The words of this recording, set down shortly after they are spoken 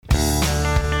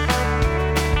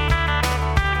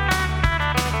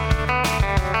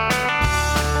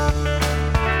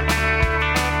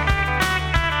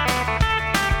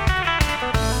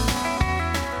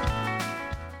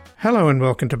Hello and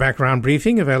welcome to Background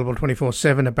Briefing, available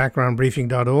 24/7 at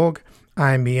backgroundbriefing.org.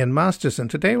 I'm Ian Masters, and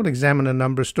today we'll examine a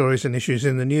number of stories and issues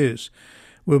in the news.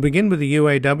 We'll begin with the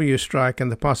UAW strike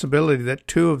and the possibility that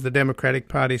two of the Democratic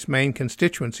Party's main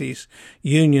constituencies,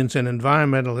 unions and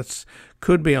environmentalists,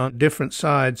 could be on different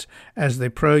sides as the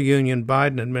pro-union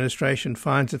Biden administration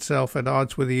finds itself at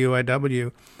odds with the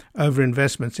UAW over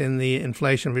investments in the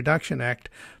Inflation Reduction Act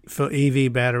for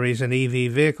EV batteries and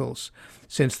EV vehicles,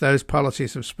 since those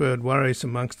policies have spurred worries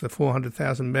amongst the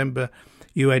 400,000-member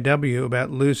UAW about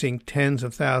losing tens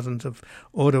of thousands of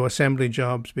auto assembly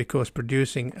jobs because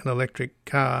producing an electric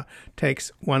car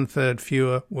takes one-third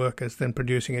fewer workers than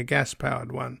producing a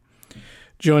gas-powered one.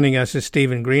 Joining us is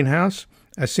Stephen Greenhouse,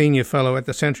 a senior fellow at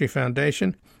the Century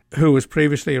Foundation, who was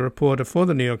previously a reporter for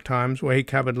the New York Times, where he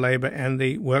covered labor and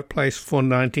the workplace for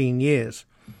 19 years.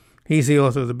 He's the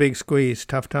author of The Big Squeeze,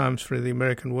 Tough Times for the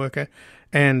American Worker,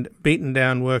 and Beaten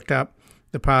Down, Worked Up,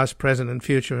 The Past, Present, and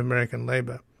Future of American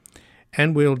Labor.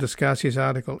 And we'll discuss his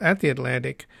article at The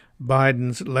Atlantic,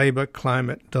 Biden's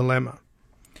Labor-Climate Dilemma.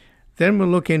 Then we'll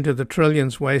look into the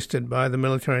trillions wasted by the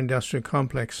military-industrial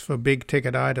complex for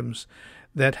big-ticket items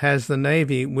that has the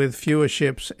Navy with fewer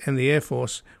ships and the Air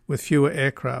Force with fewer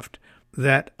aircraft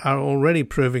that are already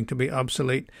proving to be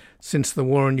obsolete since the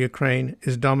war in Ukraine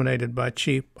is dominated by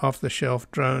cheap, off-the-shelf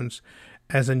drones,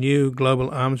 as a new global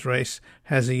arms race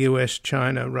has the US,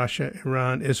 China, Russia,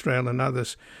 Iran, Israel, and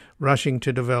others rushing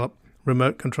to develop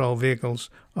remote control vehicles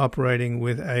operating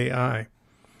with AI.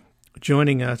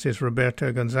 Joining us is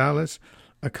Roberto Gonzalez,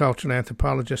 a cultural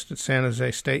anthropologist at San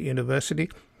Jose State University,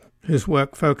 whose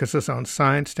work focuses on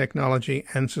science, technology,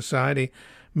 and society,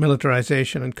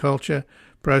 militarization and culture,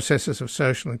 processes of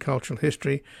social and cultural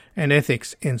history, and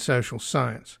ethics in social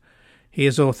science. He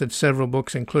has authored several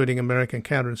books, including American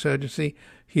Counterinsurgency,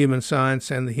 Human Science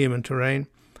and the Human Terrain,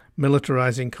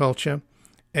 Militarizing Culture,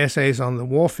 Essays on the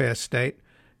Warfare State,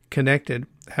 Connected,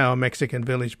 How a Mexican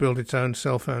Village Built Its Own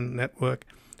Cell Phone Network,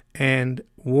 and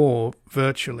War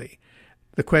Virtually,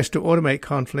 The Quest to Automate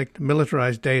Conflict,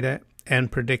 Militarize Data,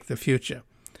 and Predict the Future.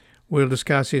 We'll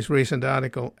discuss his recent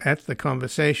article at The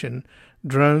Conversation,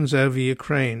 Drones Over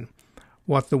Ukraine,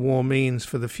 What the War Means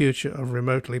for the Future of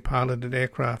Remotely Piloted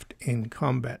Aircraft in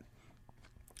Combat.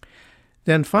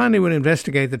 Then finally we'll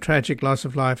investigate the tragic loss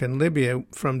of life in Libya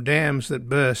from dams that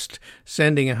burst,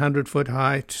 sending a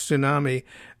 100-foot-high tsunami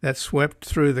that swept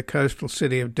through the coastal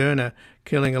city of Derna,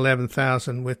 killing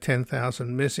 11,000 with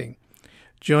 10,000 missing.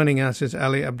 Joining us is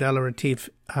Ali Abdellatif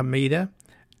Hamida,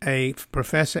 a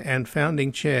professor and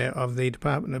founding chair of the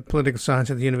Department of Political Science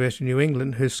at the University of New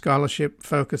England, whose scholarship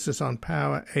focuses on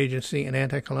power, agency, and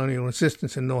anti-colonial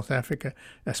resistance in North Africa,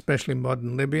 especially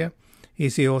modern Libya.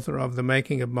 He's the author of The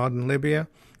Making of Modern Libya,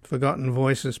 Forgotten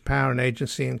Voices, Power and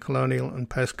Agency in Colonial and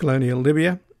Post-Colonial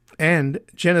Libya, and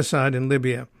Genocide in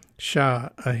Libya, Shah,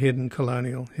 A Hidden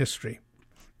Colonial History.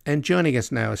 And joining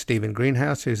us now is Stephen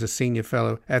Greenhouse, who's a senior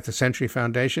fellow at the Century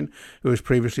Foundation, who was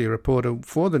previously a reporter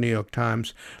for the New York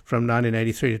Times from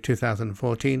 1983 to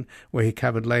 2014, where he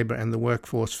covered labor and the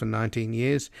workforce for 19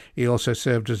 years. He also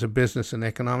served as a business and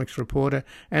economics reporter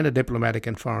and a diplomatic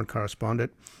and foreign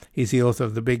correspondent. He's the author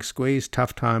of The Big Squeeze,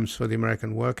 Tough Times for the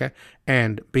American Worker,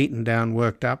 and Beaten Down,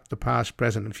 Worked Up, The Past,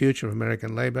 Present, and Future of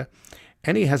American Labor.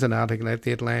 And he has an article at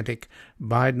The Atlantic,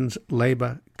 Biden's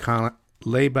Labor-Climate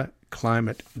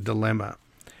Dilemma.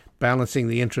 Balancing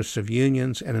the interests of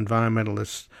unions and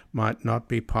environmentalists might not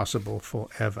be possible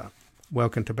forever.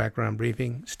 Welcome to Background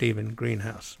Briefing, Stephen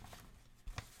Greenhouse.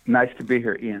 Nice to be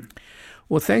here, Ian.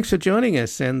 Well, thanks for joining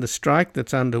us. And the strike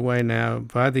that's underway now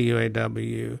by the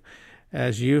UAW,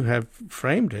 as you have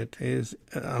framed it, is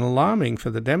alarming for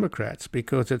the Democrats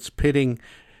because it's pitting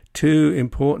two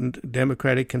important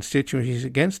Democratic constituencies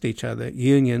against each other,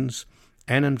 unions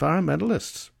and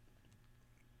environmentalists.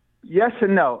 Yes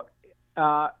and no.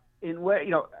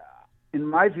 In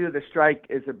my view, the strike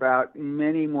is about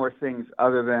many more things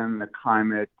other than the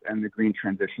climate and the green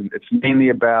transition. It's mainly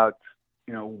about,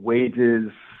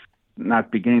 wages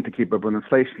not beginning to keep up with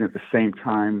inflation at the same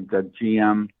time that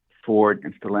GM, Ford,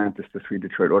 and Stellantis, the three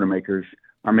Detroit automakers,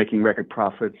 are making record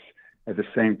profits. At the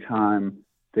same time,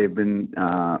 they've been,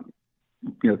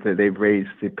 they've raised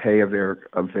the pay of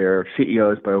their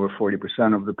CEOs by over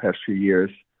 40% over the past few years.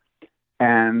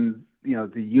 And,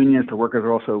 the unions, the workers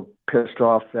are also pissed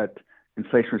off that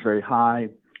inflation is very high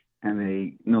and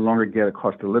they no longer get a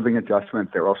cost of living adjustment.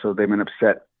 They've been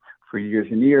upset for years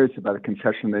and years about a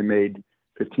concession they made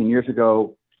 15 years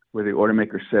ago where the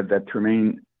automakers said that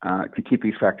to keep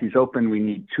these factories open, we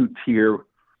need a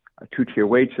two-tier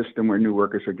wage system where new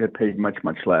workers will get paid much,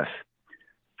 much less.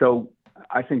 So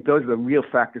I think those are the real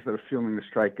factors that are fueling the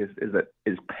strike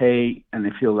is pay, and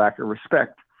they feel lack of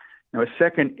respect. Now, a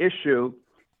second issue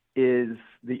is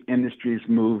the industry's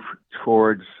move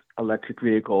towards electric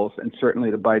vehicles, and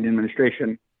certainly the Biden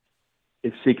administration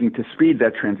is seeking to speed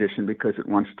that transition because it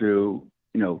wants to,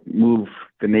 move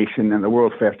the nation and the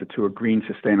world faster to a green,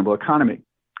 sustainable economy.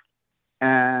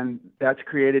 And that's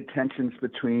created tensions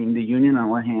between the union on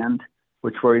one hand,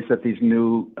 which worries that these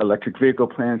new electric vehicle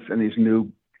plants and these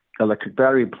new electric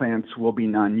battery plants will be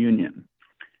non-union.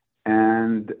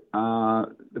 And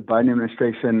the Biden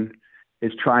administration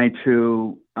is trying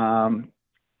to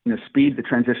speed the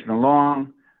transition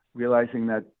along, realizing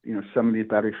that some of these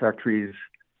battery factories,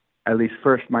 at least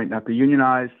first, might not be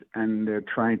unionized, and they're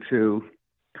trying to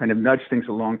kind of nudge things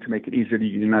along to make it easier to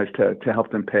unionize to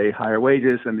help them pay higher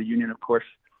wages. And the union, of course,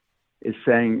 is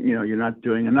saying, you're not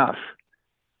doing enough.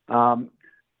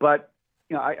 But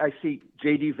I see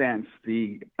J.D. Vance,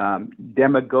 the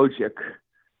demagogic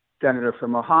senator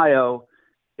from Ohio,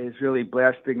 is really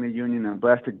blasting the union and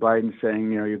blasting Biden,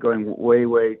 saying, you're going way,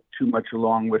 way too much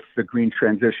along with the green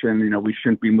transition. We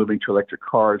shouldn't be moving to electric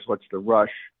cars. What's the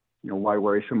rush? Why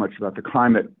worry so much about the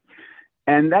climate?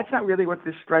 And that's not really what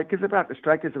this strike is about. The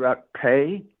strike is about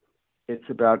pay. It's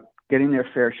about getting their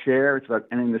fair share. It's about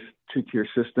ending this two-tier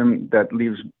system that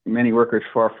leaves many workers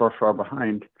far, far, far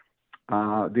behind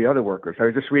the other workers. I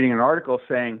was just reading an article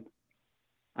saying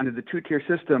under the two-tier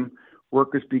system,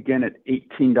 workers begin at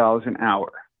 $18 an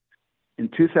hour. In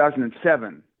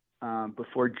 2007,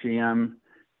 before GM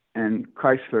and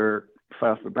Chrysler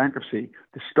filed for bankruptcy,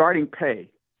 the starting pay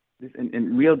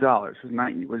in real dollars was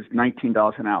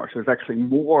 $19 an hour. So it's actually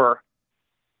more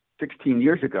 16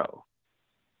 years ago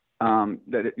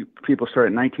people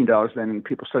started at $19 then, and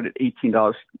people started at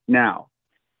 $18 now.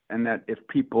 And that if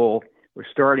people were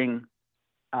starting,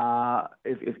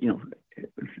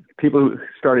 people who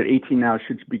start at 18 now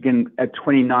should begin at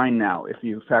 29 now if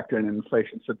you factor in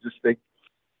inflation. So just think,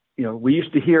 we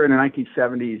used to hear in the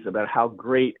 1970s about how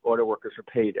great auto workers are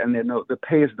paid, and the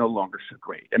pay is no longer so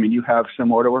great. I mean, you have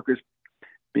some auto workers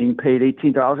being paid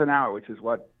 $18 an hour, which is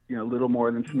what, little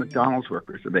more than some McDonald's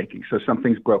workers are making. So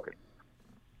something's broken.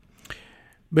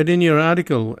 But in your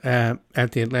article at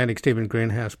The Atlantic, Stephen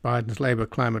Greenhouse, Biden's labor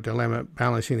climate dilemma,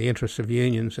 balancing the interests of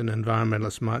unions and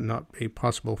environmentalists might not be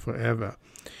possible forever.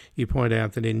 You point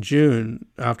out that in June,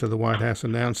 after the White House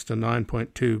announced a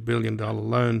 $9.2 billion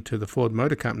loan to the Ford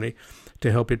Motor Company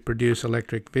to help it produce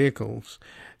electric vehicles,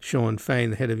 Sean Fain,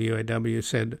 the head of UAW,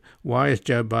 said, "Why is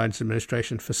Joe Biden's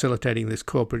administration facilitating this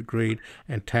corporate greed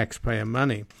and taxpayer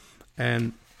money?"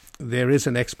 And there is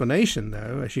an explanation,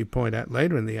 though, as you point out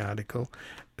later in the article,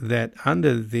 that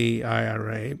under the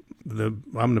IRA, the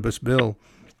omnibus bill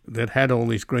that had all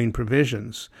these green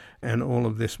provisions and all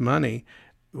of this money,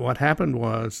 what happened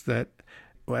was that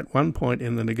at one point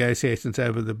in the negotiations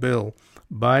over the bill,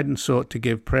 Biden sought to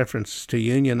give preference to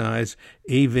unionize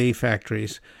EV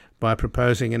factories by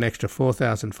proposing an extra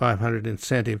 $4,500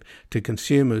 incentive to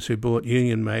consumers who bought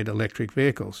union-made electric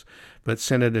vehicles. But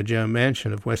Senator Joe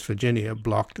Manchin of West Virginia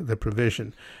blocked the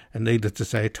provision. And needless to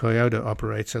say, Toyota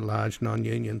operates a large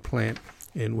non-union plant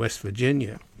in West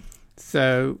Virginia.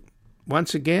 So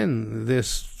once again,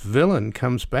 this villain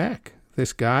comes back,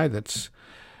 this guy that's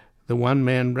the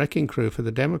one-man wrecking crew for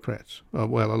the Democrats.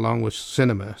 Well, along with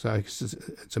Sinema. So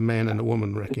it's a man and a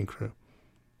woman wrecking crew.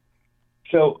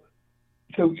 So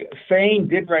Fain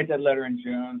did write that letter in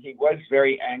June. He was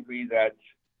very angry that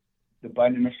the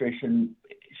Biden administration,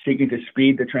 seeking to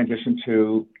speed the transition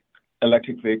to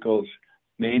electric vehicles,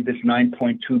 made this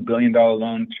 $9.2 billion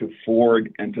loan to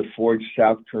Ford and to Ford's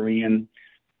South Korean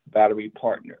battery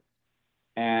partner.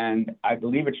 And I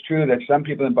believe it's true that some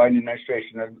people in the Biden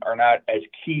administration are not as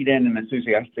keyed in and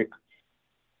enthusiastic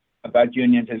about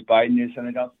unions as Biden is, and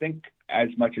they don't think as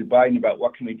much as Biden about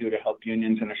what can we do to help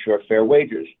unions and assure fair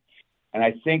wages. And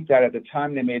I think that at the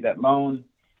time they made that loan,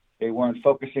 they weren't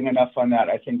focusing enough on that.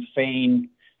 I think Fain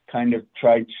kind of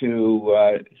tried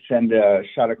to send a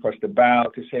shot across the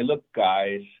bow to say, look,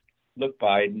 guys, look,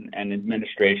 Biden and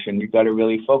administration, you've got to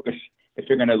really focus. If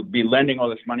you're going to be lending all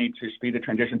this money to speed the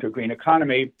transition to a green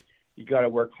economy, you got to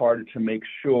work harder to make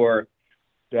sure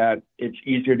that it's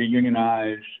easier to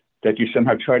unionize, that you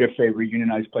somehow try to favor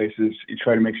unionized places, you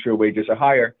try to make sure wages are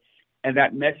higher. And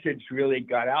that message really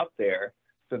got out there,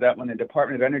 so that when the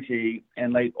Department of Energy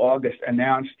in late August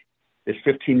announced this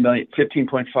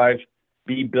 $15.5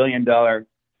 billion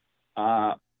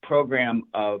program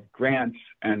of grants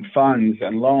and funds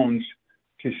and loans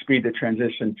to speed the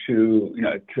transition to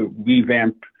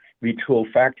revamp, retool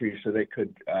factories so they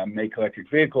could make electric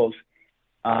vehicles,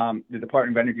 the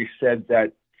Department of Energy said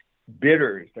that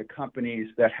bidders, the companies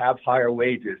that have higher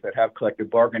wages, that have collective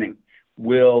bargaining,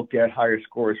 will get higher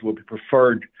scores, will be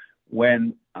preferred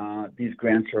when these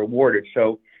grants are awarded.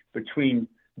 So between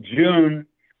June,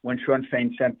 when Sean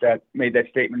Fain made that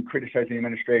statement criticizing the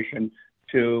administration,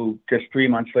 to just 2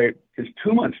 months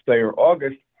later,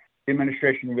 August, the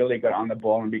administration really got on the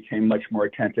ball and became much more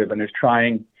attentive and is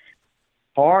trying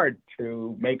hard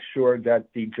to make sure that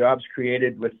the jobs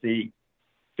created with the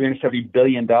 $370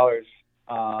 billion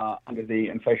under the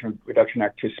Inflation Reduction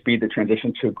Act to speed the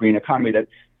transition to a green economy, that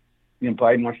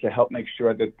Biden wants to help make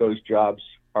sure that those jobs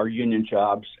are union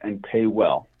jobs and pay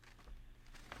well.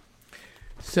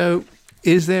 So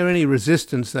is there any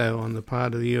resistance, though, on the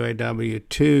part of the UAW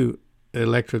to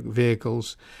electric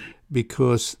vehicles,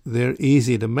 because they're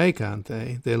easy to make, aren't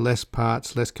they? They're less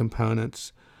parts, less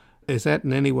components. Is that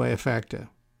in any way a factor?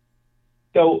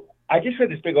 So I just read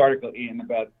this big article, Ian,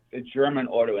 about the German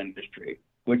auto industry,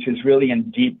 which is really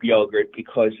in deep yogurt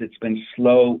because it's been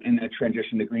slow in the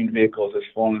transition to green vehicles, has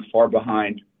fallen far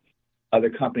behind other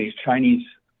companies.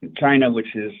 China,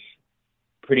 which is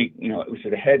pretty, which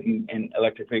is ahead in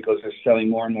electric vehicles, is selling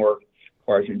more and more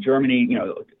cars in Germany.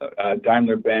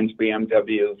 Daimler-Benz,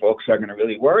 BMW, Volkswagen are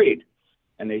really worried.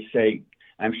 And they say,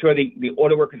 I'm sure the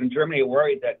auto workers in Germany are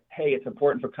worried that, hey, it's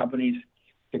important for companies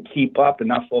to keep up and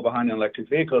not fall behind in electric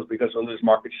vehicles because we'll lose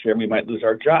market share and we might lose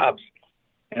our jobs.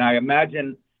 And I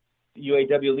imagine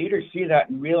UAW leaders see that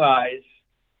and realize,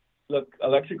 look,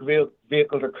 electric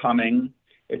vehicles are coming.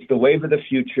 It's the wave of the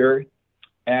future.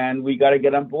 And we got to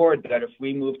get on board that if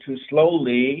we move too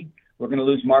slowly, we're going to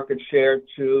lose market share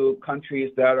to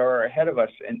countries that are ahead of us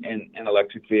in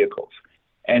electric vehicles.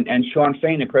 And Sean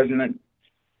Fain, the president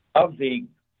of the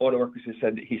auto workers,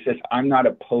 he says, I'm not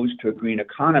opposed to a green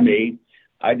economy.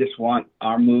 I just want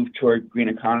our move toward green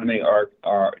economy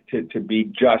to be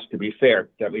just, to be fair,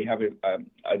 that we have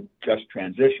a just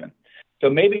transition.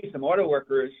 So maybe some auto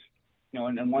workers,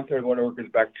 and 1/3 of auto workers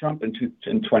backed Trump in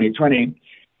 2020.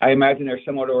 I imagine there are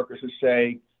some auto workers who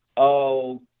say,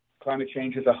 oh, climate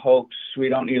change is a hoax. We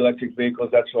don't need electric vehicles.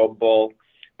 That's all bull.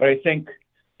 But I think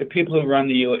the people who run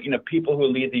people who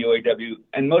lead the UAW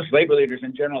and most labor leaders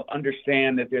in general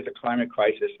understand that there's a climate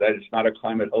crisis, that it's not a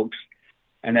climate hoax,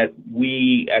 and that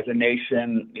we as a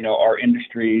nation, our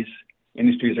industries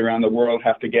around the world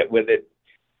have to get with it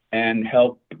and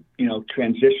help,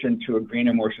 transition to a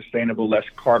greener, more sustainable, less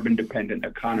carbon dependent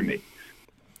economy.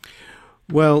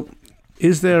 Well,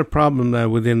 is there a problem, though,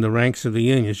 within the ranks of the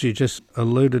unions? You just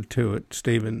alluded to it,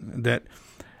 Stephen, that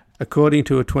according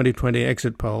to a 2020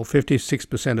 exit poll,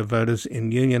 56% of voters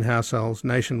in union households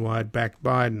nationwide backed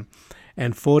Biden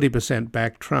and 40%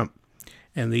 backed Trump.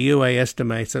 And the UA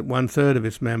estimates that 1/3 of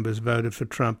its members voted for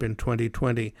Trump in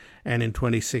 2020 and in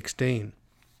 2016.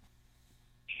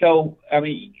 So,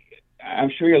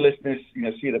 I'm sure your listeners,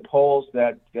 see the polls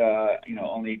that,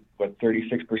 only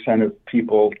 36% of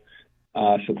people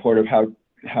support of how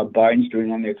Biden's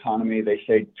doing on the economy. They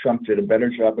say Trump did a better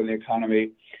job on the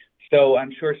economy. So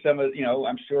I'm sure some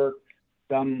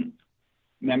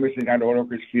members of the United Auto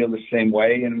Workers feel the same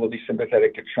way and will be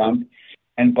sympathetic to Trump.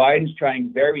 And Biden's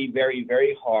trying very, very,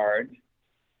 very hard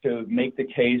to make the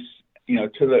case,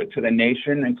 to the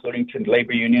nation, including to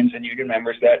labor unions and union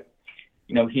members, that,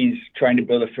 he's trying to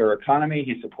build a fair economy.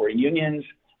 He's supporting unions,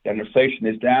 that inflation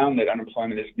is down, that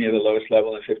unemployment is near the lowest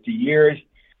level in 50 years,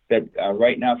 that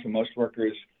right now for most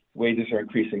workers, wages are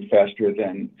increasing faster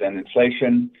than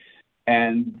inflation.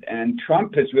 And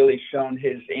Trump has really shown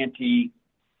his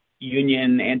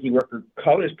anti-union, anti-worker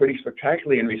colors pretty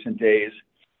spectacularly in recent days.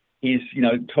 He's,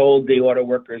 told the auto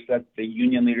workers that the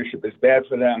union leadership is bad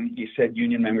for them. He said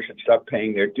union members should stop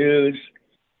paying their dues.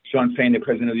 Sean Fain, the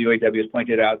president of the UAW, has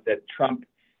pointed out that Trump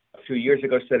a few years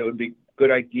ago said it would be a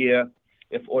good idea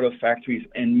if auto factories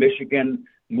in Michigan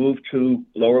move to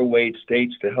lower wage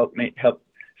states to help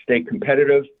stay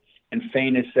competitive. And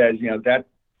Fain has said, that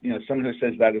someone who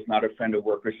says that is not a friend of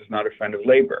workers is not a friend of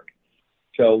labor.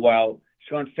 So while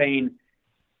Sean Fain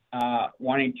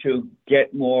wanting to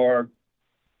get more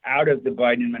out of the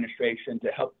Biden administration to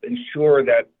help ensure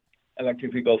that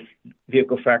electric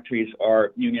vehicle factories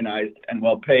are unionized and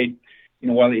well paid,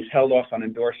 while he's held off on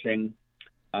endorsing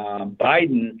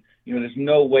Biden, there's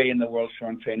no way in the world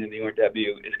Sean Fain and the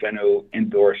UAW is going to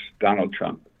endorse Donald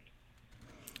Trump.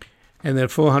 And there are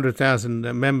 400,000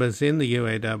 members in the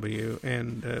UAW,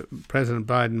 and President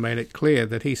Biden made it clear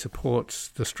that he supports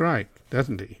the strike,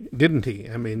 doesn't he? Didn't he?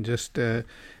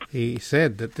 He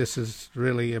said that this is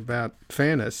really about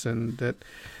fairness, and that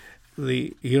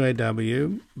the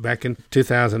UAW, back in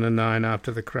 2009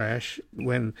 after the crash,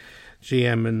 when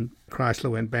GM and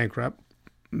Chrysler went bankrupt,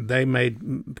 they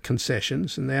made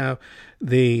concessions, and now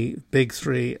the big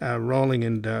three are rolling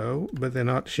in dough, but they're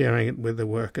not sharing it with the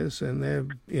workers, and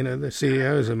the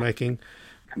CEOs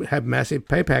have massive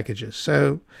pay packages.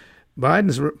 So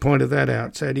Biden's pointed that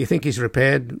out. So do you think he's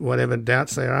repaired whatever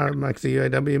doubts there are amongst the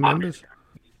UAW members?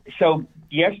 So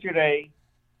yesterday,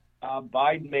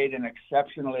 Biden made an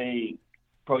exceptionally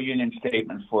pro-union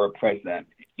statement for a president.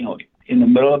 In the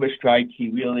middle of a strike, he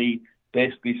really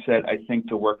basically said, I think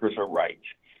the workers are right.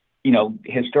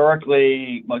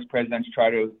 Historically, most presidents try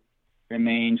to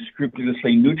remain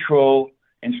scrupulously neutral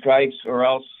in strikes, or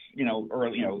else,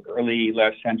 early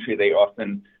last century, they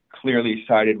often clearly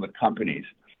sided with companies.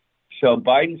 So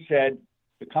Biden said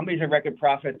the companies have record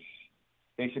profits.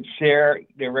 They should share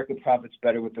their record profits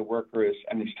better with the workers,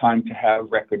 and it's time to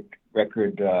have record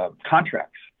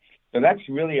contracts. So that's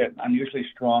really an unusually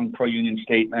strong pro-union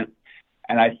statement.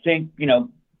 And I think,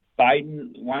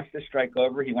 Biden wants the strike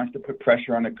over. He wants to put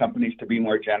pressure on the companies to be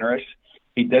more generous.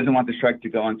 He doesn't want the strike to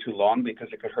go on too long because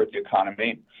it could hurt the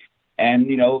economy. And,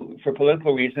 for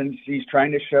political reasons, he's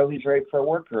trying to show he's right for a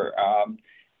worker.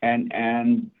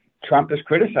 And Trump has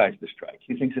criticized the strike.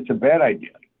 He thinks it's a bad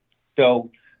idea.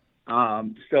 So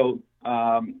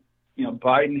Biden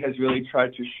has really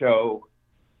tried to show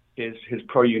his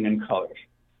pro-union colors.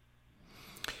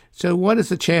 So what is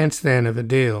the chance then of a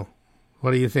deal? What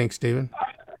do you think, Stephen?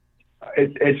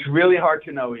 It's really hard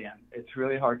to know, Ian. It's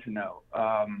really hard to know.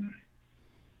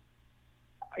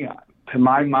 To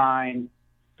my mind,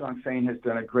 Sean Fain has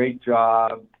done a great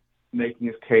job making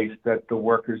his case that the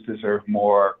workers deserve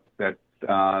more, that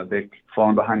they've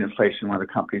fallen behind inflation when the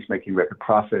company's making record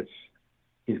profits.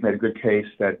 He's made a good case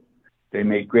that they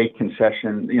made great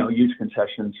concessions, huge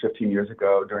concessions 15 years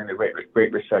ago during the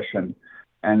Great Recession,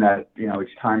 and that,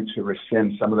 it's time to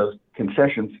rescind some of those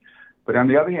concessions. But on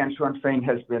the other hand, Sean Fain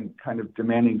has been kind of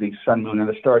demanding the sun, moon, and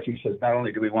the stars. He says not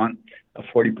only do we want a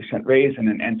 40% raise and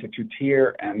an end to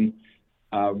two-tier and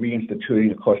reinstituting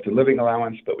a cost of living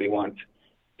allowance, but we want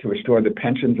to restore the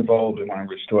pensions of old. We want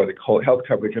to restore the health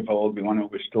coverage of old. We want to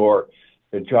restore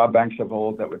the job banks of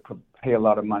old that would pay a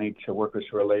lot of money to workers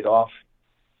who are laid off.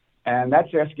 And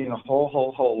that's asking a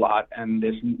whole lot. And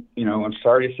there's, I'm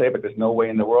sorry to say, but there's no way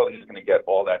in the world he's going to get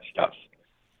all that stuff.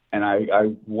 And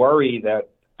I worry that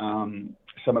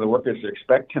some of the workers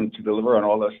expect him to deliver on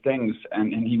all those things,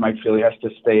 and he might feel he has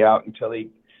to stay out until he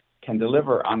can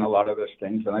deliver on a lot of those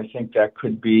things. And I think that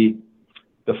could be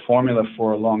the formula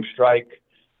for a long strike.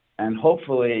 And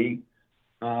hopefully,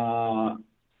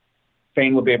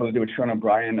 Fain will be able to do what Sean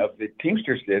O'Brien of the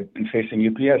Teamsters did in facing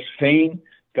UPS. Fain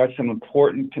got some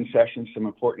important concessions, some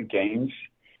important gains,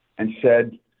 and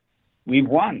said, we've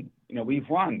won. We've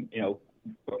won.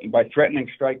 By threatening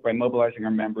strike, by mobilizing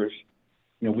our members,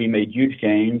 we made huge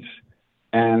gains.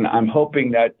 And I'm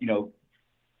hoping that,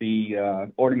 the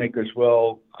automakers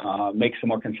will make some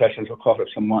more concessions, will cough up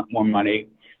some more money,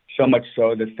 so much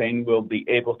so that Fain will be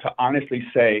able to honestly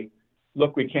say,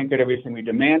 look, we can't get everything we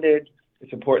demanded.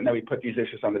 It's important that we put these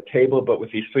issues on the table, but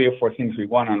with these 3 or 4 things we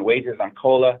won on wages, on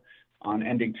COLA, on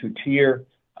ending two-tier,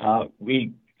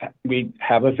 we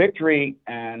have a victory,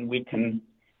 and we can,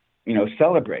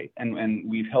 celebrate. And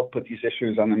we've helped put these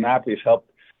issues on the map. We've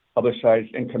helped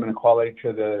publicize income inequality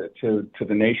to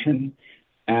the nation,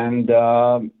 and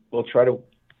we'll try to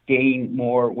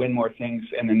win more things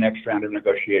in the next round of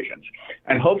negotiations.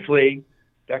 And hopefully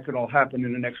that can all happen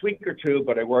in the next week or two,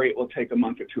 but I worry it will take a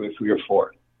month or 2 or 3 or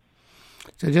 4.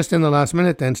 So just in the last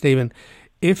minute then, Stephen,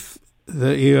 if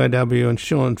the UAW and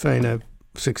Sean Fain are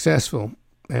successful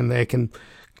and they can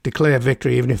declare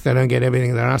victory even if they don't get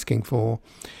everything they're asking for,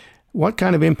 what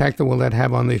kind of impact will that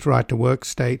have on these right-to-work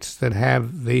states that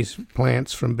have these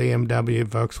plants from BMW,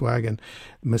 Volkswagen,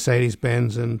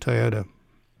 Mercedes-Benz, and Toyota?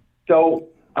 So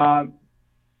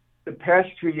the past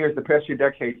few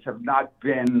decades have not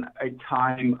been a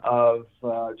time of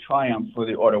triumph for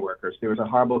the auto workers. There was a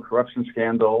horrible corruption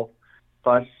scandal,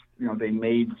 plus, they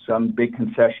made some big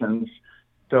concessions.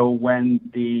 So when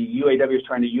the UAW is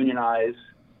trying to unionize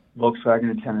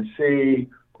Volkswagen in Tennessee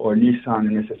or Nissan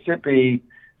in Mississippi,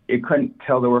 it couldn't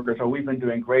tell the workers, oh, we've been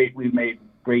doing great, we've made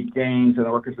great gains, and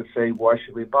the workers would say, why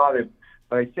should we bother?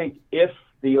 But I think if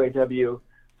the UAW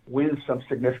wins some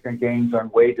significant gains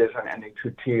on wages and ending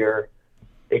two-tier,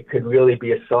 it could really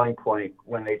be a selling point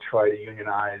when they try to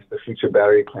unionize the future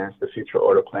battery plants, the future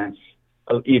auto plants,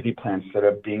 EV plants that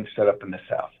are being set up in the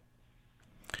South.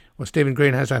 Well, Stephen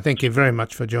Greenhouse, I thank you very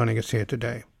much for joining us here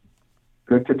today.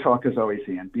 Good to talk as always,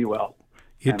 Ian. Be well.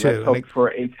 You too. Let's hope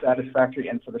for a satisfactory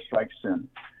end for the strike soon.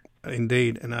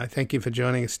 Indeed. And I thank you for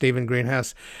joining us, Stephen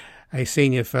Greenhouse, a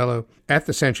senior fellow at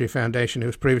the Century Foundation, who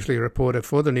was previously a reporter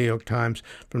for the New York Times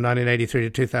from 1983 to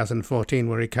 2014,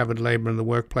 where he covered labor in the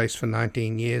workplace for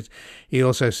 19 years. He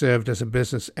also served as a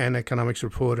business and economics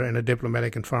reporter and a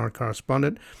diplomatic and foreign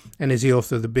correspondent, and is the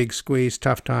author of The Big Squeeze,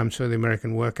 Tough Times for the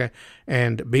American Worker,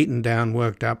 and Beaten Down,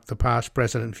 Worked Up, The Past,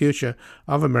 Present, and Future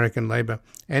of American Labor.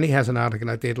 And he has an article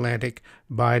at The Atlantic,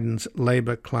 Biden's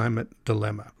Labor Climate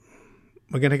Dilemma.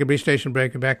 We're going to take a brief station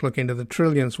break and back look into the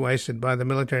trillions wasted by the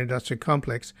military-industrial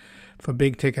complex for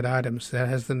big-ticket items. That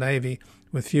has the Navy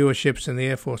with fewer ships and the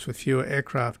Air Force with fewer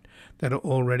aircraft that are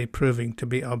already proving to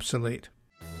be obsolete.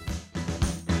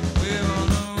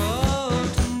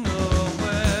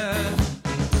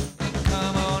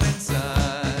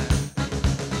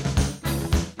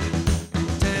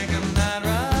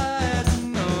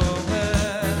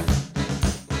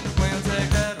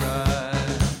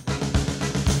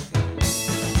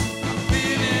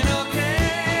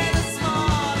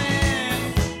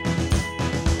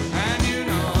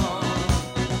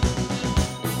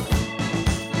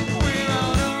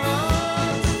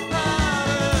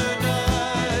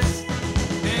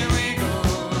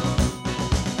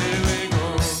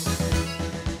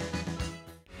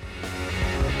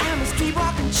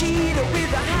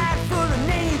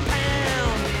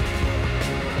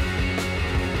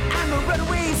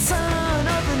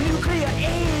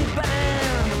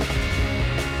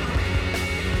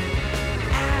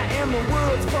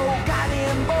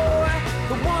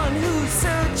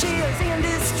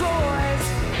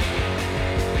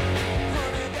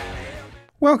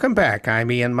 Welcome back.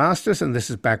 I'm Ian Masters, and this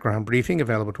is Background Briefing,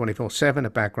 available 24/7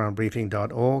 at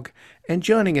backgroundbriefing.org. And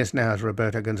joining us now is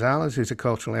Roberto Gonzalez, who's a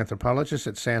cultural anthropologist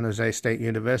at San Jose State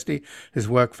University, whose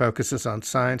work focuses on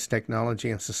science, technology,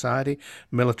 and society,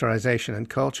 militarization and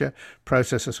culture,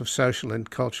 processes of social and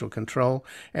cultural control,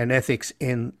 and ethics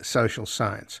in social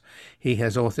science. He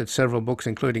has authored several books,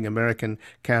 including American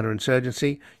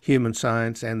Counterinsurgency, Human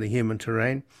Science and the Human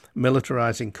Terrain,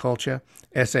 Militarizing Culture,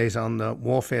 Essays on the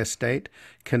Warfare State,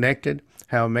 Connected,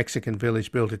 How a Mexican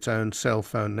Village Built Its Own Cell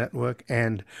Phone Network,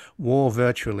 and War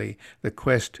Virtually, The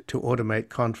Quest to Automate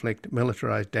Conflict,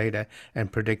 Militarize Data,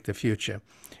 and Predict the Future.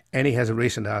 And he has a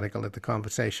recent article at The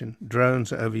Conversation,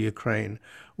 Drones Over Ukraine,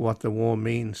 What the War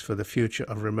Means for the Future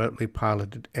of Remotely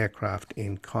Piloted Aircraft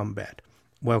in Combat.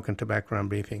 Welcome to Background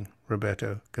Briefing,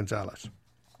 Roberto Gonzalez.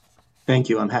 Thank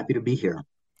you. I'm happy to be here.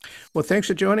 Well, thanks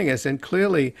for joining us. And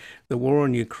clearly, the war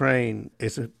in Ukraine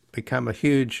has become a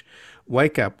huge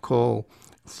wake-up call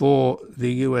for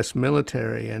the U.S.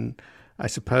 military, and I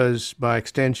suppose by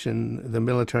extension, the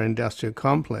military-industrial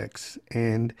complex.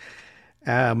 And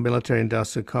our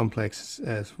military-industrial complex,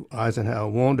 as Eisenhower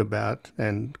warned about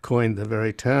and coined the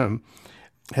very term,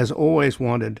 has always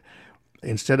wanted,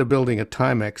 instead of building a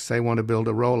Timex, they want to build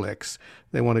a Rolex.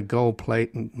 They want a gold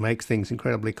plate and make things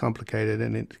incredibly complicated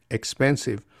and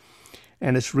expensive.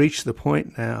 And it's reached the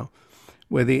point now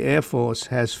where the Air Force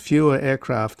has fewer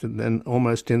aircraft than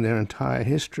almost in their entire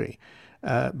history,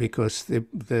 because the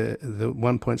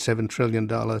 $1.7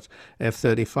 trillion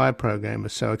F-35 program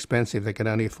is so expensive they could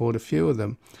only afford a few of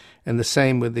them. And the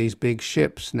same with these big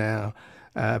ships now,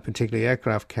 particularly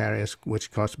aircraft carriers,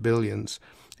 which cost billions,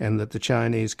 and that the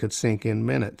Chinese could sink in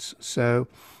minutes. So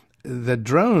the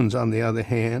drones, on the other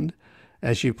hand,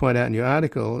 as you point out in your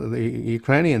article, the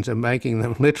Ukrainians are making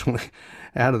them literally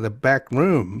out of the back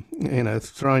room,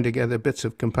 throwing together bits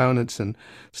of components and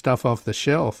stuff off the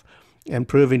shelf, and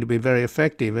proving to be very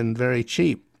effective and very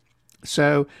cheap.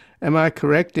 So am I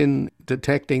correct in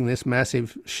detecting this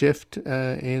massive shift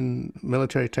in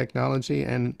military technology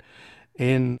and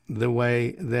in the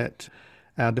way that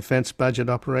our defense budget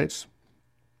operates?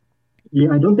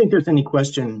 Yeah, I don't think there's any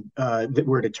question that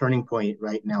we're at a turning point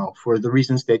right now for the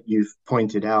reasons that you've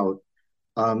pointed out.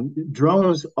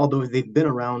 Drones, although they've been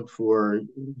around for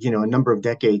a number of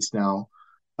decades now,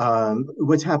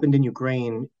 what's happened in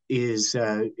Ukraine is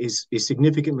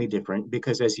significantly different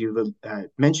because, as you've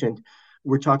mentioned,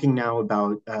 we're talking now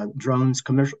about drones,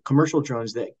 commercial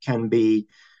drones that can be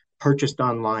purchased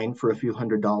online for a few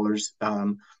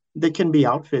 $100s. That can be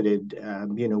outfitted,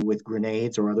 with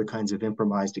grenades or other kinds of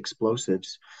improvised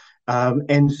explosives.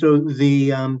 And so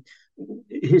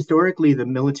historically, the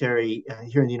military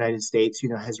here in the United States,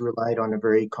 has relied on a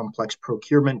very complex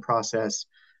procurement process,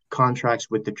 contracts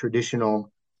with the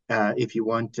traditional,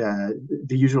 the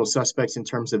usual suspects in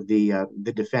terms of the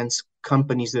defense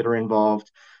companies that are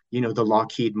involved, the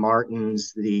Lockheed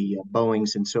Martins, the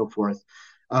Boeings, and so forth.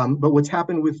 But what's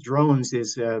happened with drones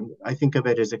is, I think of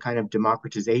it as a kind of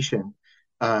democratization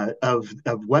of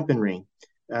weaponry,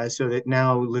 so that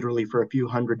now literally for a few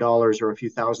 $100s or a few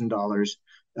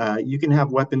 $1,000s, you can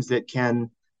have weapons that can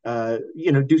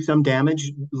do some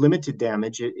damage, limited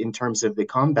damage in terms of the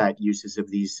combat uses of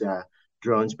these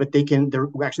drones, but they're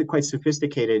actually quite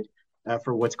sophisticated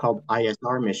for what's called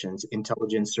ISR missions,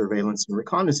 intelligence, surveillance, and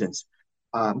reconnaissance.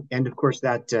 And of course,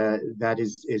 that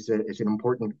is an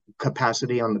important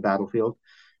capacity on the battlefield.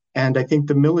 And I think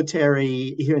the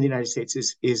military here in the United States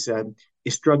is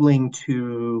struggling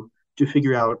to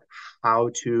figure out how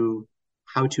to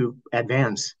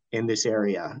advance in this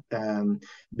area,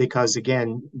 because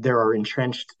again, there are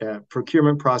entrenched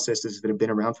procurement processes that have been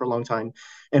around for a long time,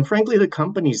 and frankly, the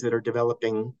companies that are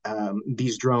developing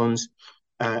these drones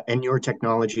and newer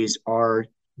technologies are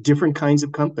different kinds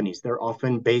of companies. They're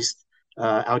often based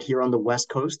out here on the West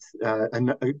Coast.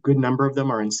 A good number of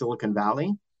them are in Silicon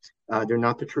Valley. They're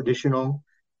not the traditional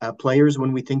players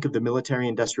when we think of the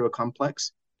military-industrial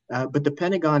complex, but the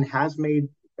Pentagon has made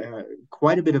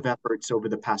quite a bit of efforts over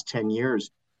the past 10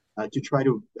 years to try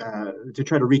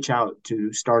to reach out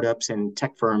to startups and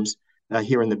tech firms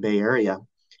here in the Bay Area,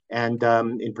 and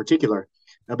in particular,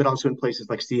 but also in places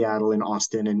like Seattle and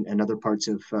Austin and other parts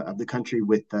of the country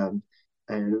with a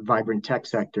vibrant tech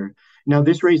sector. Now,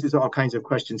 this raises all kinds of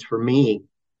questions for me,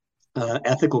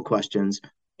 ethical questions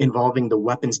involving the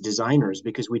weapons designers,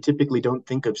 because we typically don't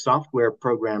think of software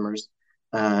programmers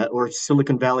or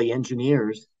Silicon Valley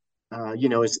engineers,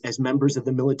 as members of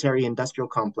the military-industrial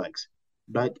complex.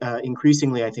 But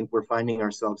increasingly, I think we're finding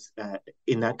ourselves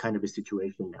in that kind of a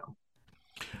situation now.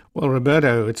 Well,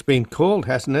 Roberto, it's been called,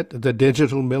 hasn't it, the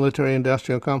digital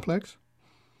military-industrial complex?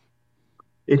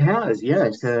 It has,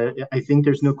 yes. I think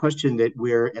there's no question that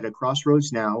we're at a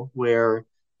crossroads now where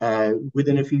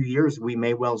within a few years, we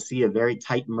may well see a very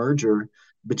tight merger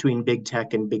between big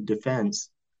tech and big defense.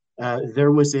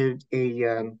 There was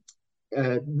one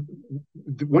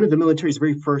of the military's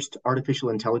very first artificial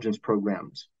intelligence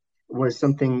programs was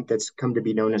something that's come to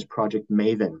be known as Project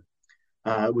Maven,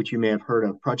 which you may have heard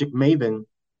of. Project Maven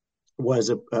was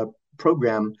a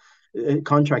program, a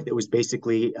contract that was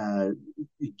basically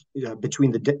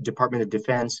between the Department of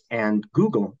Defense and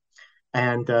Google.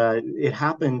 And it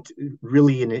happened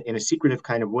really in a secretive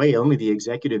kind of way. Only the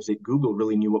executives at Google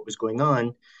really knew what was going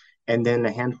on. And then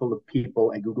a handful of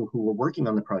people at Google who were working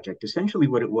on the project. Essentially,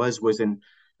 what it was an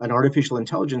artificial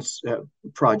intelligence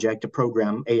project, a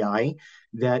program, AI,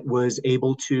 that was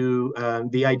able to,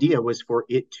 the idea was for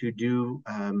it to do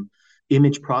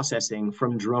image processing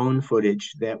from drone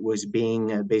footage that was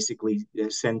being basically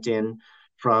sent in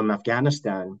from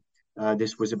Afghanistan.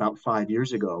 This was about 5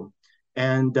 years ago.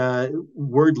 And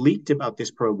word leaked about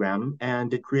this program,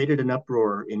 and it created an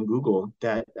uproar in Google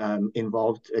that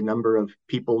involved a number of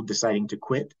people deciding to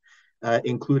quit,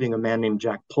 including a man named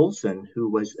Jack Polson, who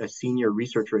was a senior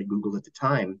researcher at Google at the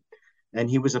time. And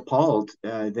he was appalled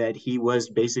that he was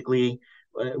basically,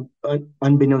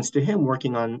 unbeknownst to him,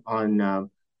 working on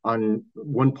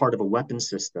one part of a weapons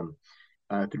system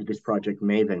through this Project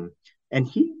Maven. And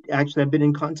I've been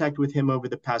in contact with him over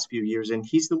the past few years, and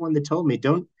he's the one that told me,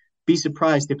 don't be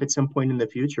surprised if at some point in the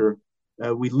future,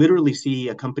 we literally see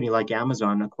a company like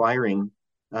Amazon acquiring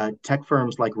tech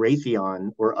firms like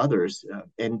Raytheon or others.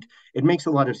 And it makes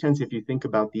a lot of sense if you think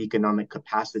about the economic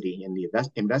capacity and the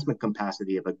investment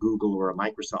capacity of a Google or a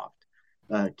Microsoft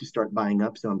to start buying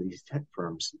up some of these tech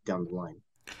firms down the line.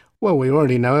 Well, we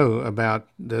already know about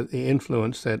the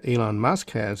influence that Elon Musk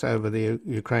has over the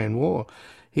Ukraine war.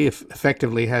 He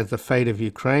effectively has the fate of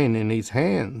Ukraine in his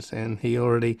hands, and he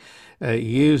already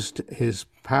used his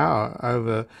power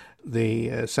over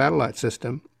the satellite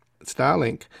system,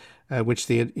 Starlink, which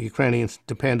the Ukrainians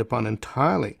depend upon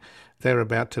entirely. They're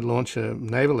about to launch a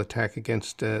naval attack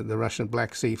against the Russian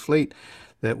Black Sea Fleet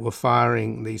that were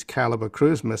firing these Caliber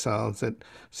cruise missiles at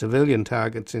civilian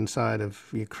targets inside of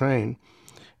Ukraine.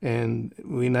 And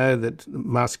we know that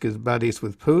Musk is buddies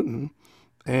with Putin,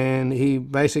 and he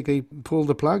basically pulled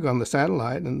the plug on the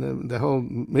satellite, and the whole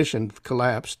mission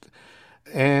collapsed.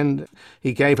 And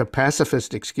he gave a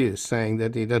pacifist excuse, saying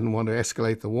that he didn't want to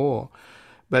escalate the war.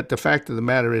 But the fact of the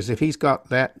matter is, if he's got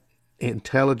that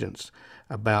intelligence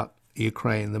about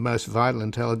Ukraine, the most vital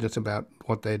intelligence about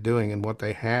what they're doing and what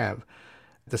they have,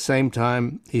 at the same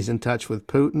time he's in touch with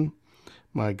Putin,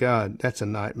 my God, that's a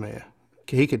nightmare.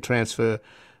 He could transfer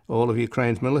all of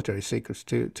Ukraine's military secrets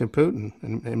to Putin,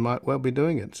 and might well be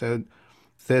doing it. So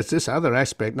there's this other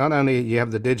aspect. Not only you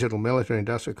have the digital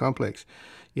military-industrial complex,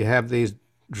 you have these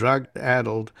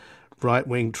drug-addled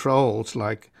right-wing trolls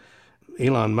like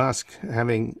Elon Musk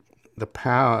having the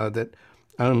power that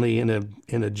only in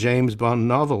a James Bond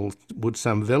novel would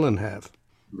some villain have.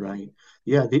 Right.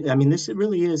 Yeah. I mean, this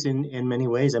really is in many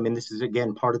ways. I mean, this is,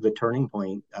 again, part of the turning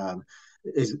point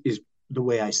is the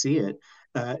way I see it.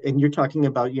 And you're talking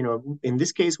about, in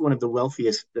this case, one of the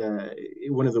wealthiest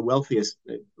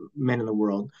men in the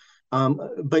world.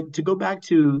 But to go back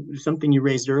to something you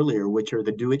raised earlier, which are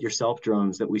the do-it-yourself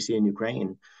drones that we see in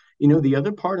Ukraine, the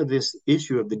other part of this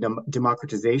issue of the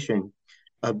democratization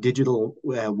of digital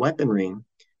weaponry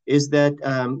is that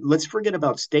let's forget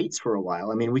about states for a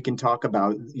while. I mean, we can talk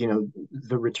about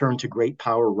the return to great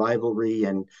power rivalry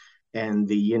and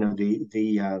the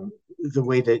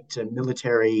way that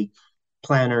military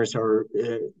planners are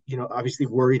obviously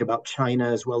worried about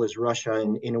China as well as Russia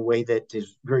in a way that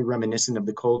is very reminiscent of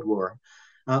the Cold War.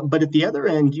 But at the other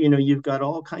end, you've got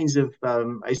all kinds of,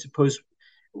 I suppose,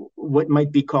 what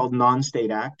might be called non-state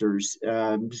actors.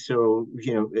 So,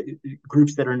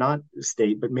 groups that are not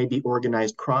state, but maybe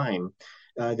organized crime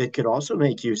that could also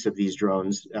make use of these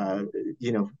drones,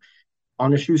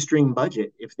 on a shoestring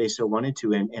budget if they so wanted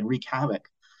to, and wreak havoc.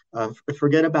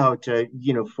 Forget about,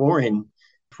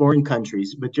 foreign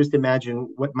countries, but just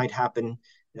imagine what might happen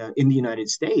in the United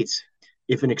States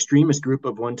if an extremist group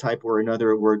of one type or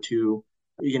another were to,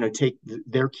 take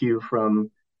their cue from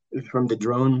the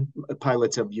drone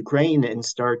pilots of Ukraine and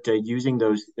start using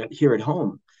those here at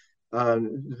home.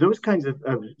 Those kinds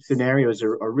of scenarios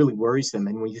are really worrisome.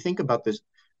 And when you think about this,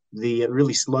 the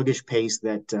really sluggish pace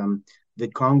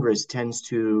that Congress tends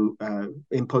to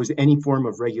impose any form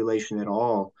of regulation at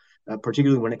all,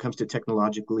 particularly when it comes to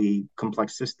technologically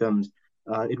complex systems,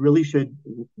 it really should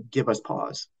give us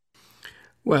pause.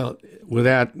 Well,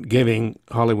 without giving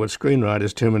Hollywood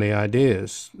screenwriters too many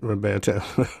ideas, Roberto,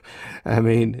 I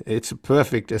mean, it's a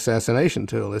perfect assassination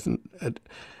tool, isn't it?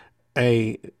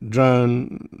 A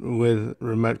drone with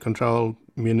remote control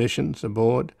munitions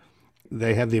aboard.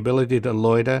 They have the ability to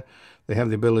loiter. They have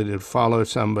the ability to follow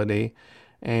somebody.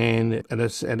 And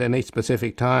at any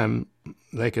specific time,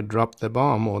 they could drop the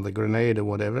bomb or the grenade or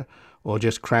whatever, or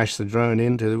just crash the drone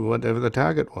into whatever the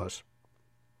target was.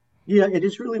 Yeah, it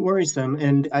is really worrisome,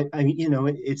 and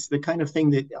it's the kind of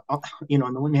thing that,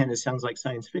 on the one hand, it sounds like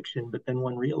science fiction, but then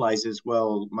one realizes,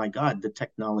 well, my God, the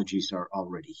technologies are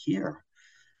already here,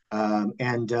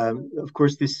 and of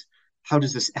course, how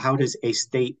does a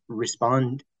state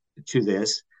respond to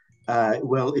this?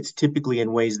 Well, it's typically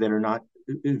in ways that are not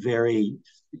very,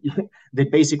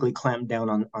 that basically clamp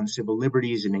down on civil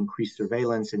liberties and increase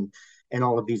surveillance and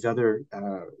all of these other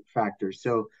factors.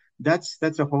 So that's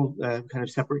a whole kind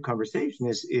of separate conversation.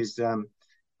 Is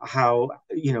how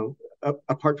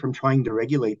apart from trying to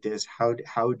regulate this,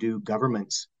 how do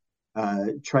governments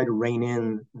try to rein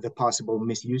in the possible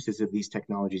misuses of these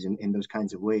technologies in those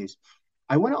kinds of ways?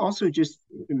 I want to also just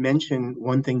mention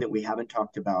one thing that we haven't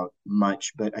talked about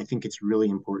much, but I think it's really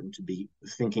important to be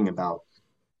thinking about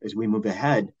as we move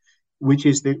ahead, which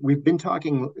is that we've been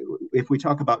talking, if we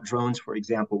talk about drones, for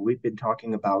example, we've been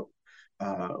talking about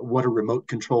what are remote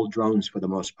controlled drones for the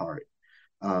most part.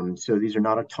 So these are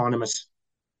not autonomous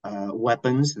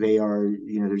weapons. They are,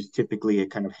 there's typically a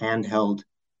kind of handheld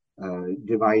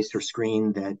device or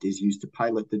screen that is used to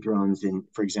pilot the drones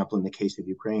for example, in the case of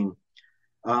Ukraine.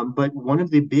 But one of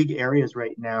the big areas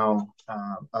right now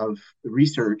of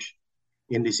research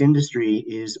in this industry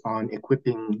is on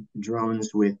equipping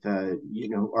drones with,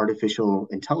 artificial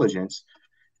intelligence,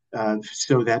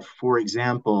 so that, for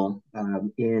example,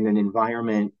 in an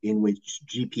environment in which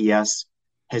GPS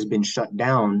has been shut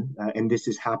down, and this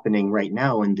is happening right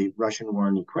now in the Russian war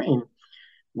in Ukraine,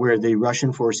 where the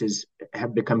Russian forces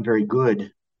have become very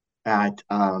good at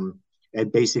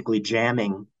basically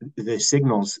jamming the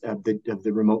signals of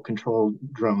the remote control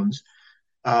drones,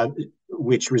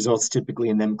 which results typically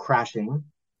in them crashing.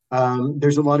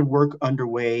 There's a lot of work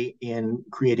underway in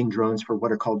creating drones for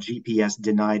what are called GPS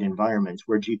denied environments,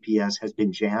 where GPS has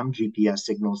been jammed. GPS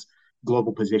signals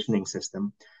global positioning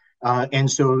system. And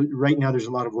so right now there's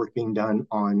a lot of work being done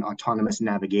on autonomous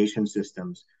navigation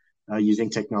systems using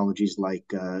technologies like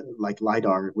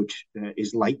LiDAR, which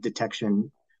is light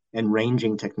detection and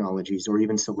ranging technologies, or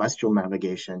even celestial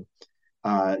navigation,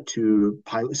 to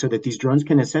pilot, so that these drones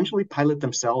can essentially pilot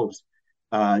themselves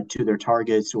to their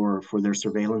targets or for their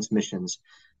surveillance missions.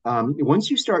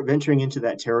 Once you start venturing into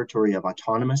that territory of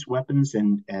autonomous weapons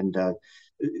and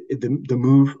the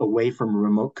move away from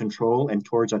remote control and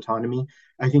towards autonomy,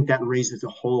 I think that raises a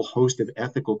whole host of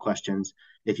ethical questions.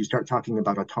 If you start talking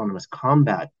about autonomous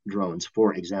combat drones,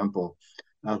 for example,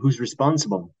 who's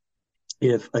responsible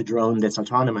if a drone that's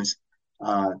autonomous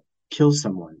kills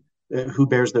someone? Who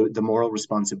bears the moral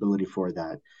responsibility for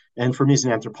that? And for me as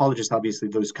an anthropologist, obviously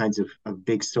those kinds of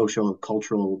big social,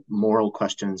 cultural, moral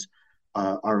questions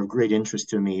are of great interest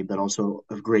to me, but also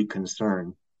of great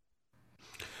concern.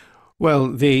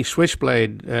 Well, the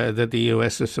switchblade that the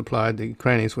US has supplied the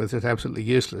Ukrainians with is absolutely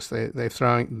useless. They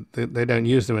don't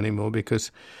use them anymore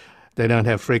because they don't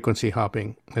have frequency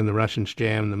hopping, and the Russians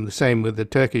jam them. The same with the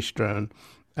Turkish drone.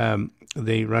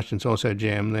 The Russians also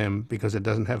jam them because it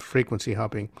doesn't have frequency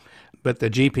hopping. But the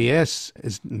GPS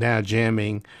is now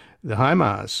jamming the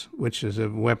HIMARS, which is a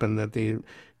weapon that the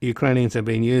Ukrainians have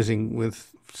been using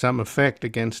with some effect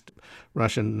against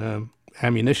Russian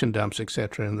ammunition dumps,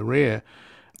 etc., in the rear.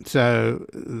 So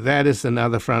that is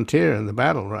another frontier in the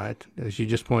battle, right? As you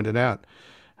just pointed out,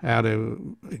 how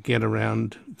to get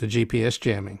around the GPS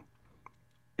jamming.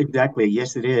 Exactly.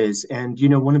 Yes, it is. And,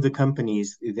 one of the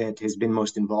companies that has been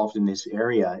most involved in this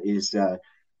area is,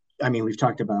 we've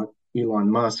talked about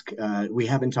Elon Musk. We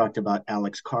haven't talked about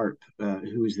Alex Karp,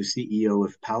 who is the CEO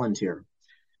of Palantir,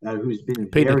 who's been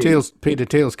Peter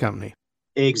Thiel's company.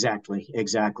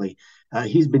 Exactly.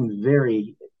 He's been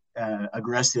very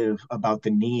aggressive about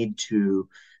the need to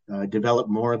develop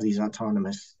more of these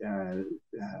autonomous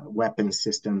weapon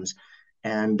systems.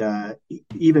 And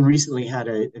even recently had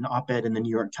an op-ed in the New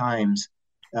York Times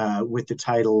with the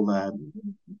title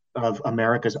of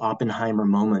America's Oppenheimer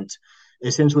Moment,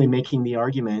 essentially making the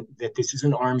argument that this is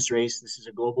an arms race, this is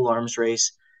a global arms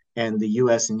race, and the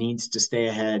U.S. needs to stay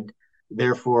ahead.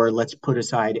 Therefore, let's put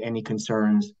aside any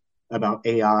concerns about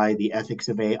AI, the ethics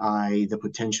of AI, the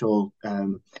potential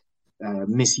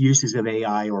misuses of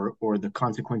AI, or the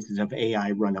consequences of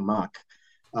AI run amok.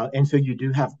 And so you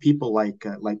do have people like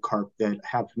Karp that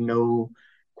have no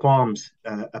qualms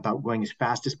about going as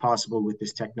fast as possible with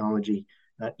this technology,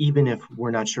 even if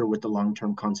we're not sure what the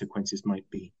long-term consequences might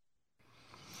be.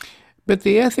 But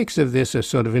the ethics of this are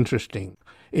sort of interesting.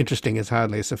 Interesting is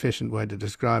hardly a sufficient way to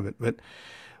describe it. But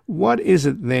what is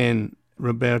it then,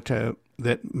 Roberto,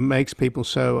 that makes people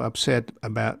so upset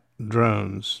about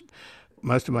drones?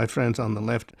 Most of my friends on the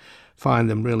left find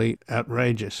them really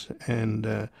outrageous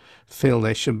and feel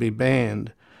they should be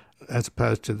banned, as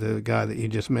opposed to the guy that you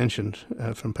just mentioned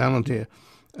from Palantir,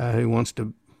 who wants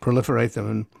to proliferate them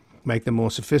and make them more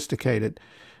sophisticated.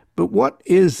 But what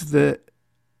is the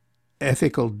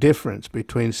ethical difference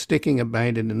between sticking a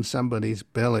bayonet in somebody's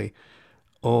belly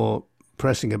or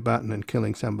pressing a button and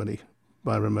killing somebody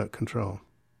by remote control?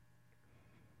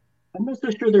 I'm not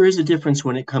so sure there is a difference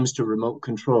when it comes to remote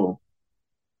control.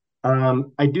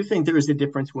 I do think there is a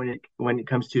difference when it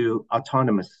comes to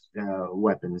autonomous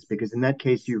weapons, because in that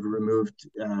case you've removed,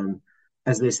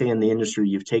 as they say in the industry,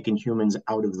 you've taken humans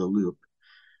out of the loop.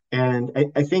 And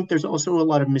I think there's also a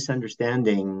lot of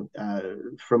misunderstanding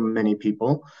from many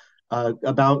people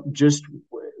about just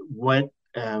what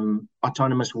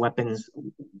autonomous weapons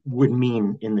would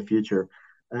mean in the future.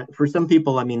 For some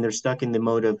people, they're stuck in the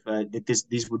mode of that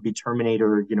these would be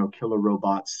Terminator, killer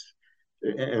robots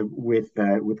with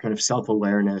kind of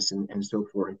self-awareness and so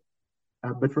forth.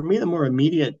 But for me, the more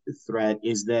immediate threat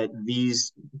is that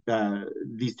these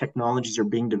technologies are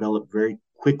being developed very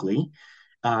quickly.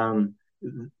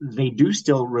 They do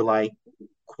still rely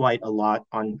quite a lot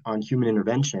on human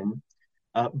intervention,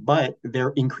 but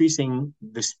they're increasing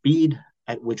the speed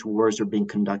at which wars are being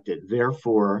conducted.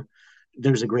 Therefore,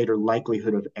 there's a greater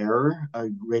likelihood of error, a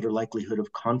greater likelihood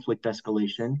of conflict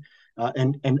escalation,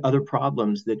 and other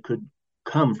problems that could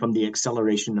come from the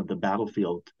acceleration of the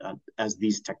battlefield as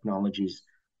these technologies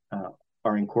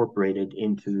are incorporated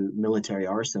into military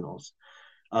arsenals.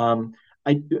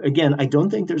 I don't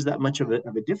think there's that much of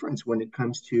a difference when it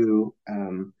comes to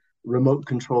remote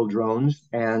control drones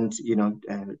and,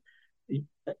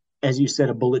 as you said,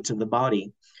 a bullet to the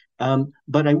body.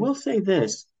 But I will say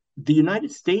this, the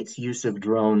United States use of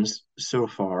drones so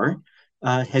far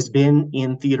has been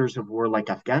in theaters of war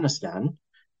like Afghanistan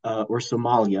or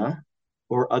Somalia,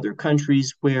 or other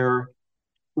countries where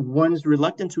one's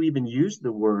reluctant to even use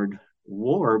the word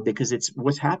war because it's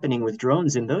what's happening with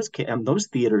drones in those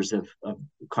theaters of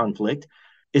conflict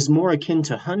is more akin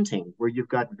to hunting, where you've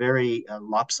got very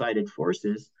lopsided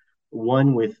forces,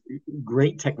 one with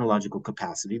great technological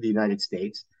capacity, the United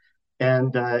States,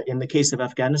 and in the case of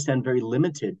Afghanistan, very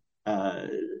limited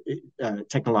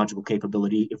technological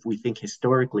capability if we think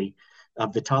historically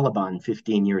of the Taliban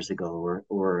 15 years ago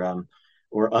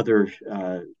or other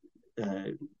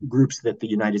groups that the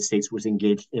United States was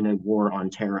engaged in a war on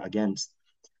terror against.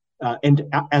 And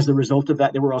as a result of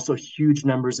that, there were also huge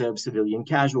numbers of civilian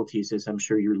casualties, as I'm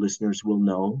sure your listeners will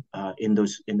know, in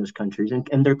those countries,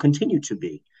 and there continue to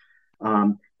be.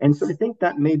 And so I think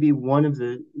that may be one of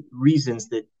the reasons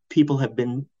that people have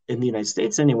been, in the United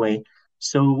States anyway,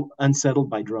 so unsettled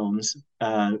by drones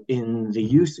in the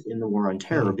use in the war on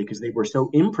terror, because they were so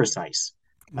imprecise.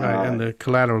 Right, and the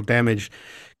collateral damage,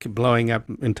 blowing up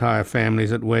entire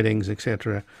families at weddings,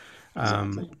 etc.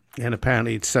 Exactly. And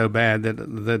apparently it's so bad that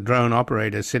the drone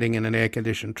operator sitting in an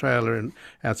air-conditioned trailer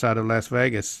outside of Las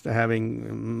Vegas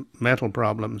having mental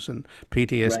problems and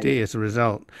PTSD as a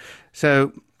result.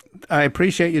 So I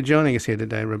appreciate you joining us here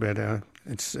today, Roberto.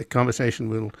 It's a conversation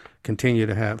we'll continue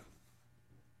to have.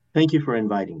 Thank you for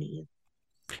inviting me, Ian.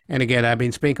 And again, I've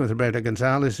been speaking with Roberto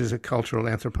Gonzalez, who's a cultural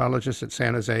anthropologist at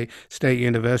San Jose State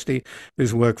University,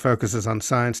 whose work focuses on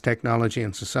science, technology,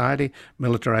 and society,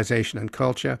 militarization and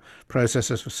culture,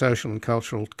 processes for social and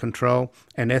cultural control,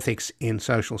 and ethics in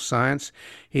social science.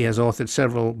 He has authored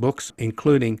several books,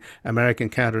 including American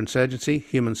Counterinsurgency,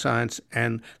 Human Science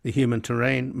and the Human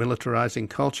Terrain, Militarizing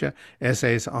Culture,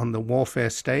 Essays on the Warfare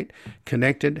State,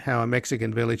 Connected, How a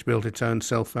Mexican Village Built Its Own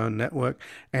Cell Phone Network,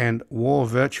 and War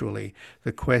Virtually,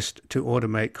 The Quest to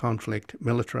Automate Conflict,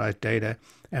 Militarize Data,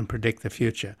 and Predict the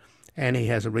Future. And he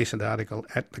has a recent article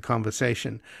at The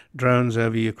Conversation, Drones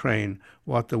Over Ukraine,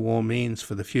 What the War Means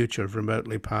for the Future of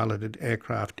Remotely Piloted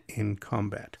Aircraft in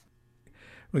Combat.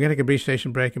 We're going to take a brief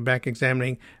station break and back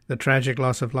examining the tragic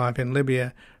loss of life in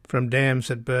Libya from dams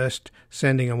that burst,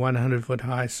 sending a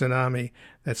 100-foot-high tsunami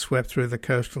that swept through the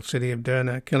coastal city of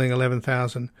Derna, killing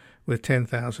 11,000 with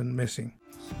 10,000 missing.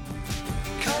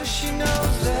 'Cause she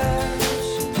knows that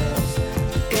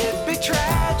it'd be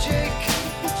tragic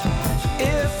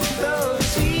if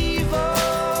those evil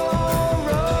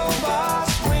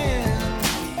robots win.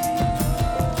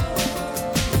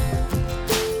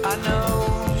 I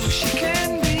know she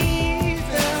can be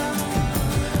there.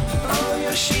 Oh,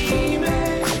 yeah, she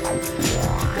may.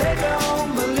 They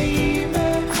don't believe me,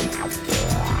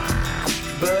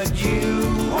 but you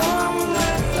won't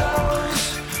let those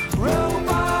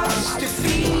robots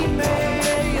defeat me.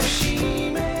 Yeah, she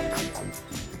may.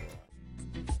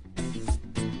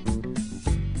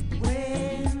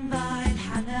 وين ضاع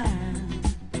الحنان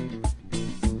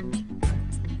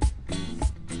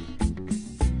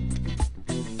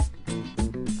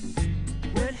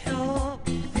والحب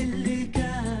اللي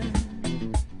كان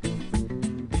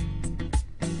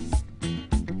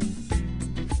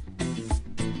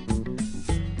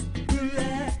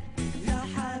قلت يا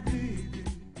حبيبي.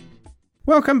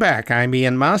 Welcome back. I'm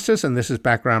Ian Masters, and this is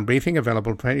Background Briefing,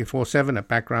 available 24/7 at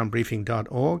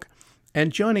backgroundbriefing.org.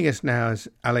 And joining us now is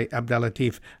Ali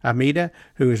Abdellatif Hamida,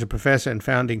 who is a professor and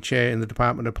founding chair in the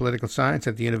Department of Political Science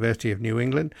at the University of New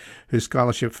England, whose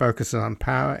scholarship focuses on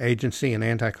power, agency, and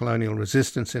anti-colonial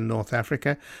resistance in North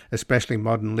Africa, especially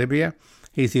modern Libya.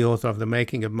 He's the author of The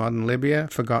Making of Modern Libya,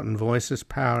 Forgotten Voices,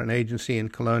 Power and Agency in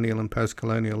Colonial and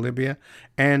Post-Colonial Libya,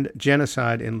 and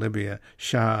Genocide in Libya,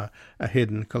 Shah, A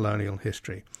Hidden Colonial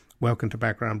History. Welcome to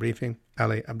Background Briefing,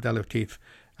 Ali Abdellatif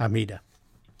Hamida.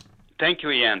 Thank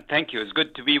you, Ian. Thank you. It's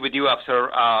good to be with you after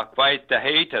quite the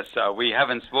hiatus. We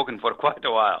haven't spoken for quite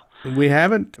a while. We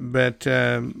haven't, but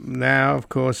now, of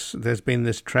course, there's been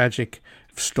this tragic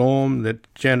storm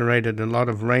that generated a lot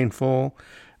of rainfall,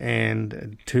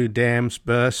 and 2 dams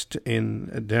burst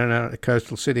in Derna, a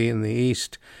coastal city in the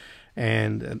east,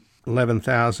 and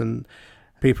 11,000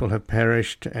 people have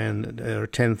perished, and there are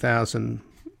 10,000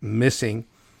 missing,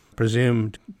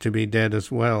 presumed to be dead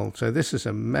as well. So this is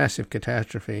a massive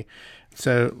catastrophe.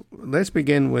 So let's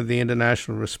begin with the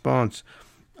international response.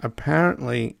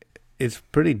 Apparently, it's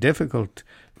pretty difficult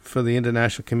for the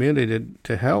international community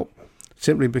to help,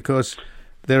 simply because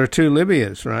there are 2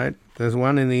 Libyas, right? There's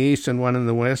one in the east and one in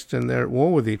the west, and they're at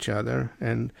war with each other.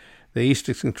 And the east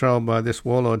is controlled by this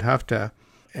warlord Haftar,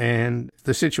 and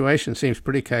the situation seems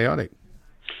pretty chaotic.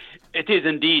 It is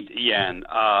indeed, Ian.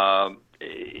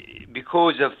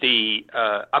 Because of the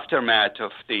aftermath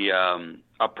of the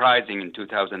uprising in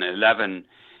 2011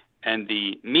 and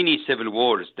the mini civil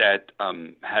wars that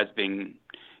has been,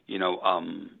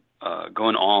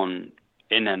 going on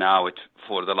in and out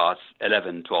for the last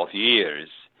 11, 12 years.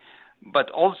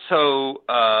 But also,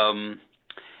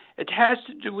 it has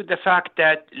to do with the fact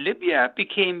that Libya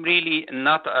became really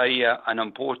not an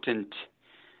important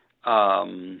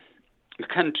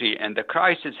country, and the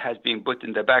crisis has been put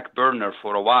in the back burner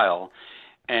for a while,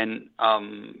 and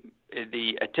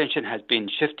the attention has been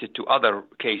shifted to other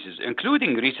cases,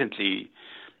 including recently,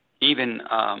 even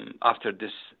after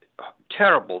this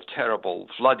terrible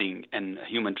flooding and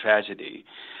human tragedy.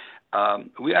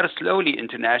 We are slowly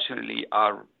internationally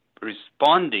are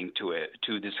responding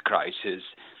to this crisis,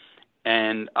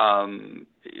 and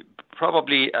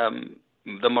probably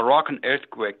the Moroccan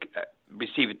earthquake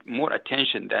received more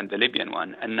attention than the Libyan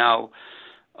one, and now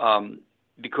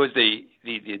because the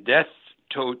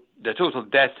total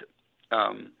death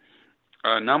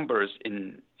numbers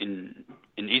in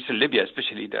eastern Libya,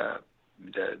 especially the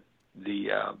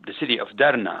city of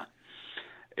Derna,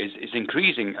 is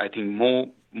increasing. I think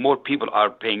more people are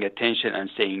paying attention and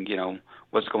saying,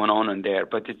 what's going on in there.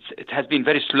 But it has been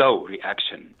very slow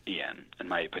reaction, Ian, in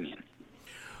my opinion.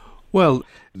 Well,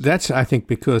 that's, I think,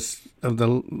 because of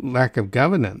the lack of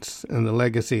governance and the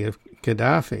legacy of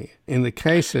Gaddafi. In the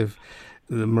case of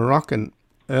the Moroccan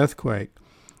earthquake,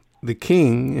 the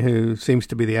king, who seems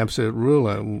to be the absolute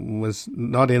ruler, was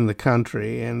not in the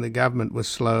country, and the government was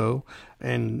slow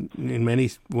and in many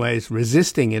ways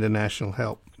resisting international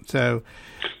help. So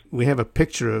we have a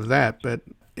picture of that, but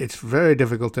it's very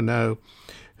difficult to know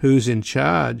who's in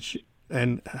charge.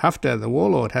 And Haftar, the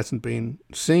warlord, hasn't been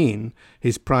seen.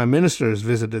 His prime minister has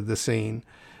visited the scene,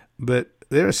 but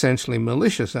they're essentially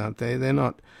malicious, aren't they? They're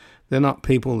not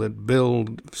people that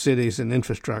build cities and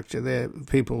infrastructure. They're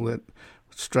people that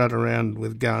strut around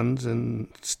with guns and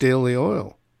steal the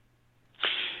oil.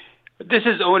 This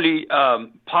is only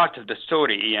part of the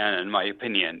story, Ian, in my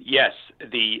opinion. Yes,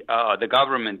 the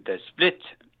government split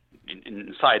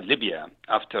inside Libya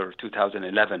after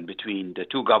 2011 between the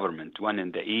two governments, one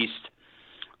in the east,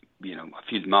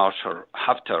 Field Marshal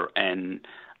Haftar, and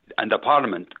the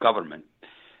parliament government.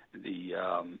 The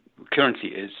currently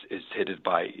is headed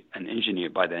by an engineer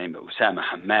by the name of Osama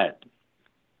Hamad.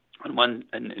 And one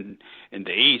in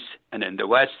the east, and in the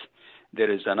west,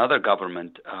 there is another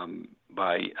government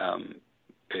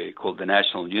called the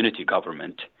National Unity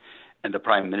Government, and the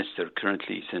prime minister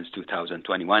currently since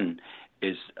 2021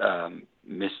 is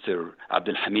Mr.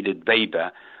 Abdel Hamid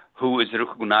Dbeiba, who is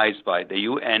recognized by the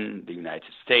UN, the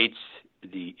United States,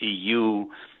 the EU,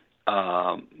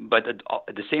 but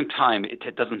at the same time,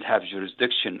 it doesn't have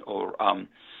jurisdiction or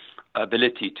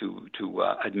ability to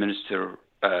administer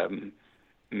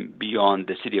beyond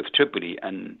the city of Tripoli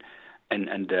and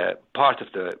part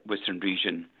of the western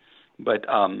region. But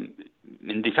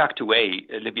in de facto way,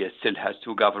 Libya still has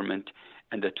two governments,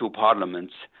 and the two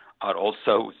parliaments are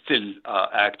also still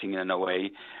acting in a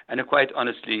way. And quite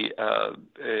honestly,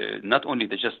 not only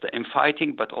just the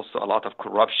infighting, but also a lot of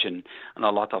corruption and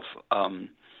a lot of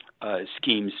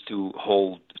schemes to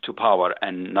hold to power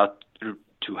and not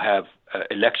to have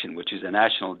election, which is a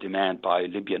national demand by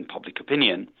Libyan public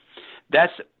opinion.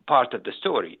 That's part of the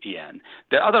story, Ian.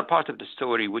 The other part of the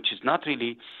story, which is not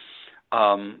really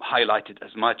highlighted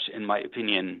as much, in my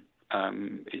opinion,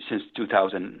 since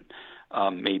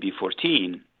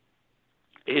 2014,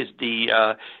 is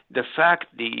the fact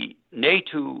the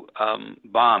NATO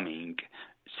bombing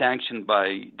sanctioned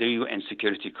by the UN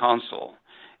Security Council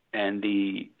and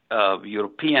the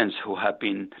Europeans who have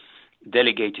been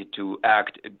delegated to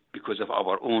act because of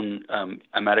our own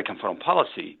American foreign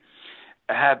policy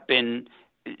have been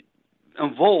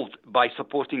involved by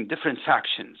supporting different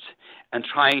factions and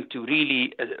trying to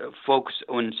really focus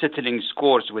on settling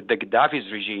scores with the Gaddafi's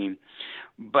regime,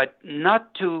 but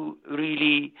not to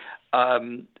really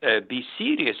be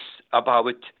serious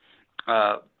about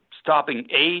stopping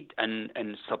aid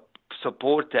and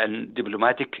support and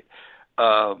diplomatic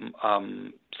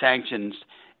sanctions,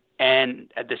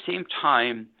 and at the same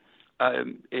time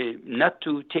not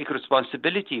to take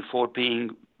responsibility for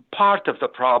being part of the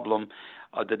problem,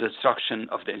 the destruction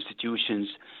of the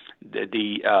institutions,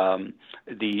 the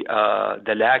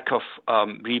lack of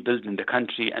rebuilding the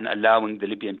country and allowing the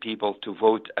Libyan people to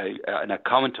vote an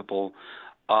accountable,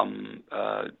 an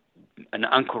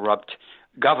uncorrupt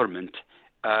government.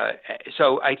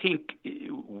 So I think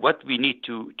what we need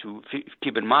to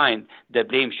keep in mind, the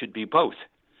blame should be both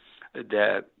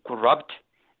the corrupt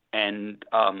and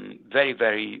very,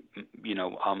 very,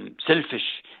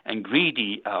 selfish and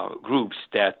greedy groups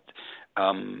that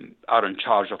are in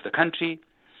charge of the country,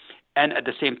 and at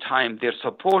the same time their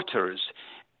supporters,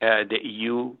 the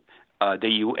EU, the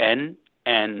UN,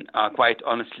 and quite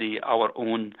honestly our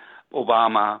own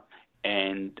Obama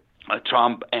and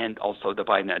Trump, and also the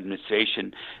Biden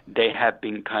administration. They have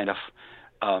been kind of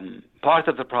part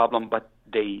of the problem, but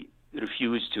they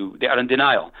are in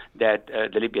denial that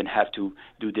the Libyan have to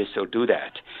do this or do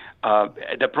that.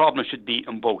 The problem should be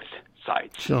on both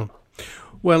sides. Sure.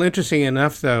 Well, interesting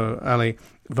enough, though, Ali,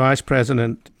 Vice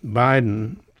President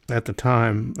Biden, at the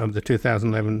time of the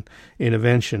 2011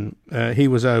 intervention, he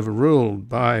was overruled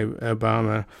by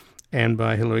Obama and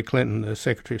by Hillary Clinton, the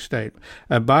Secretary of State.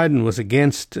 Biden was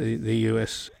against the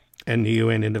U.S. and the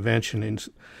UN intervention in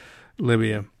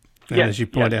Libya. And as you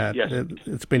point out,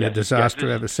 it's been a disaster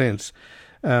ever since.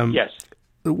 Yes.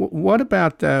 What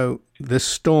about, though, the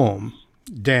storm,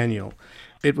 Daniel?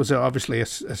 It was obviously a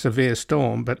severe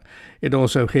storm, but it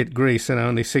also hit Greece, and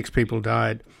only 6 people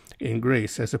died in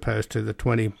Greece, as opposed to the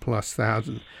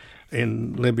 20,000+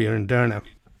 in Libya and Derna.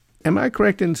 Am I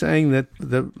correct in saying that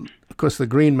of course, the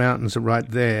Green Mountains are right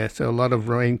there, so a lot of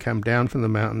rain come down from the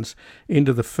mountains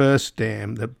into the first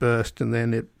dam that burst, and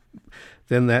then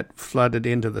that flooded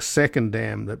into the second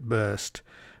dam that burst,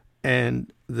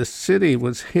 and the city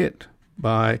was hit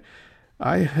by.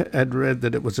 I had read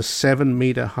that it was a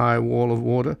 7-meter high wall of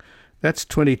water. That's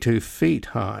 22 feet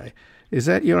high. Is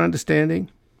that your understanding?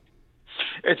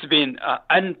 It's been an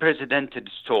unprecedented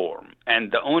storm,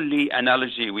 and the only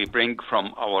analogy we bring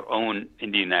from our own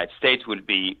in the United States will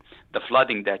be the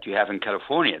flooding that you have in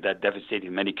California that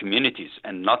devastated many communities,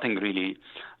 and nothing really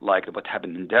like what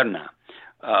happened in Derna.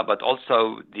 But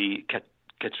also the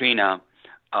Katrina,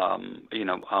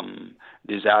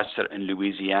 disaster in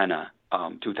Louisiana,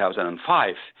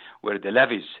 2005, where the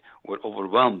levees were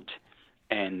overwhelmed,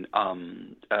 and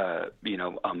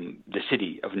the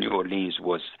city of New Orleans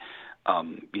was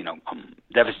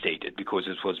devastated because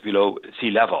it was below sea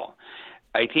level.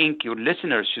 I think your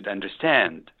listeners should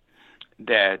understand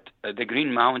that the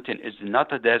Green Mountain is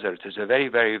not a desert. It's a very,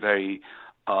 very, very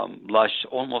lush,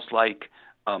 almost like,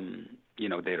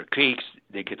 there are creeks.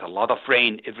 They get a lot of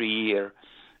rain every year.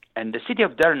 And the city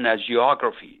of Derna's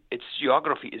its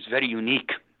geography is very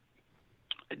unique.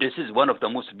 This is one of the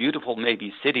most beautiful,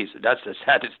 maybe, cities. That's the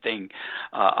saddest thing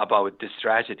about this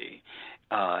tragedy.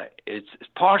 It's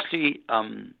partially,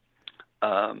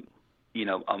 the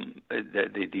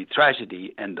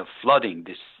tragedy and the flooding,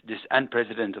 this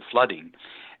unprecedented flooding,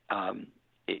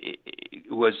 it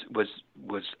was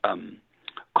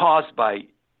caused by,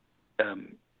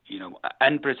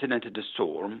 unprecedented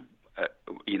storm,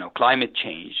 climate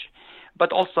change,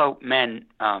 but also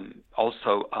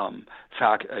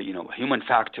human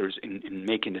factors in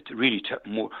making it really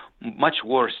much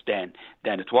worse than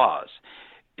it was.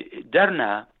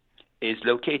 Derna is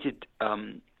located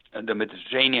on the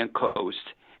Mediterranean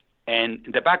coast, and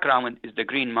in the background is the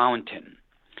Green Mountain.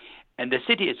 And the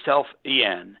city itself,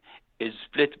 Ian, is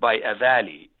split by a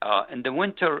valley. In the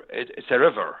winter, it's a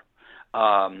river,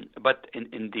 but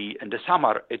in the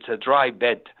summer, it's a dry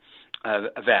bed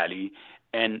valley,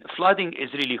 and flooding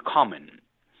is really common.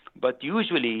 But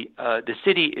usually, the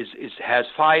city has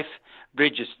 5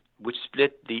 bridges which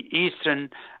split the eastern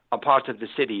part of the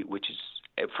city, which is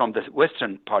from the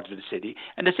western part of the city,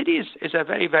 and the city is a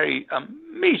very, very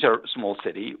major small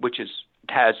city, which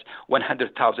has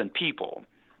 100,000 people.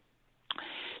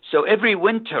 So every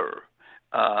winter,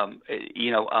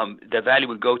 the valley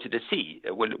will go to the sea,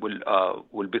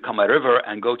 will become a river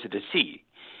and go to the sea.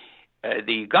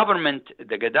 The government,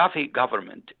 the Gaddafi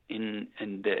government, in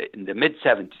the mid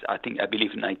 70s, I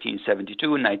believe in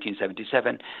 1972 and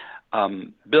 1977,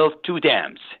 built 2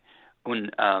 dams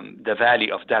on the valley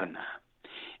of Derna.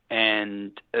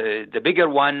 And the bigger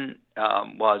one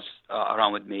was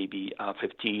around maybe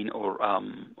 15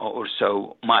 or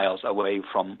so miles away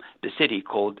from the city,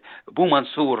 called Bou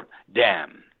Mansour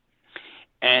Dam.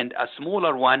 And a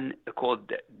smaller one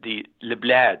called the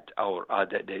Leblad, or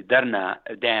the Derna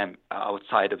Dam,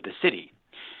 outside of the city.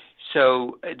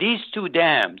 So these 2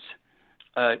 dams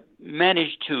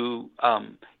managed to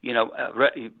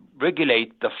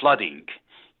regulate the flooding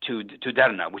to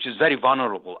Derna, which is very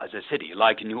vulnerable as a city,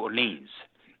 like New Orleans.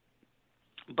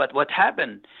 But what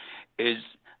happened is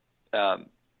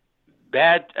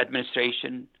bad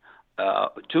administration,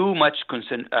 too much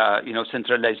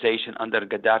centralization under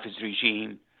Gaddafi's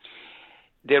regime.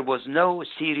 There was no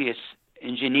serious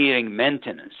engineering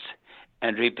maintenance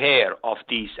and repair of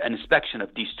and inspection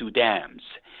of these 2 dams.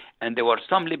 And there were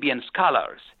some Libyan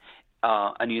scholars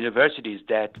and universities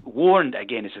that warned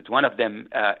against it. One of them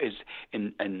is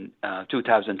in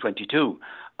 2022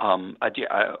 at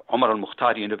Omar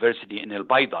al-Mukhtar University in El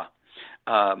Baida,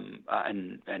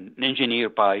 an engineer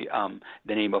by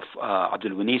the name of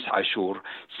Abdul Wanis Ashur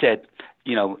said,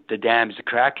 the dam is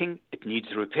cracking, it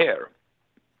needs repair.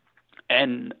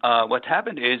 And what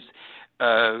happened is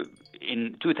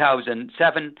in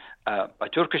 2007, a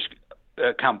Turkish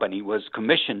company was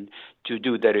commissioned to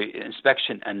do the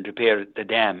inspection and repair the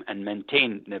dam and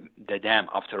maintain the dam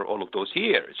after all of those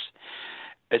years.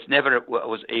 It never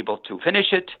was able to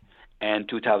finish it, and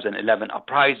 2011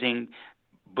 uprising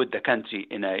put the country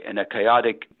in a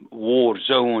chaotic war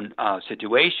zone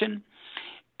situation.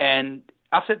 And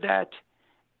after that,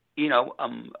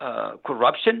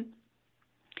 corruption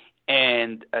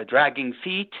and dragging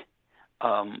feet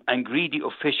and greedy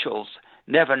officials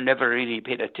never really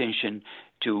paid attention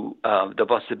to the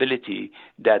possibility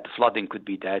that flooding could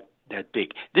be that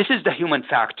big. This is the human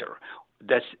factor.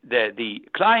 That's the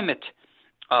climate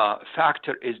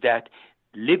factor is that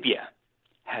Libya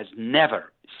has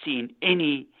never seen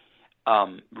any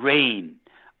rain,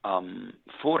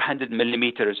 400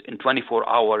 millimeters in 24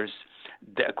 hours.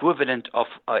 the equivalent of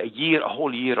a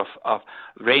whole year of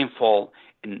rainfall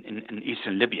in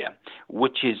eastern Libya,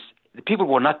 which is the people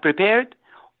were not prepared.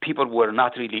 People were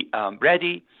not really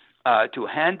ready to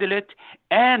handle it,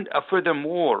 and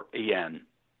furthermore, Ian,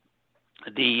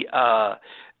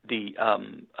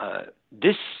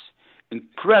 this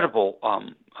incredible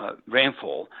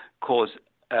rainfall caused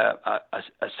a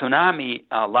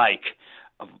tsunami-like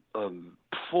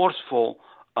forceful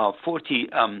 40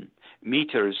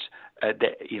 meters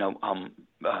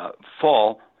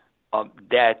fall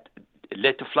that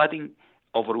led to flooding,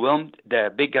 overwhelmed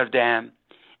the bigger dam,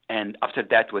 and after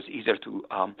that was easier to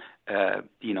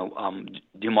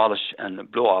demolish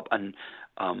and blow up and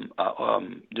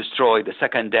destroy the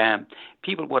second dam.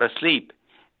 People were asleep,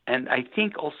 and I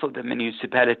think also the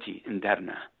municipality in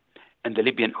Derna and the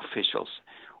Libyan officials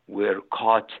were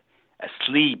caught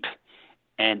asleep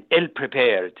and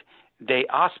ill-prepared. They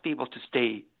asked people to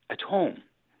stay at home,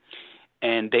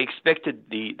 and they expected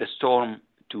the storm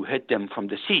to hit them from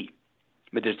the sea,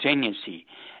 Mediterranean Sea,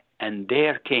 and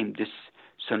there came this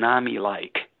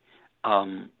tsunami-like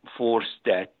force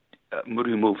that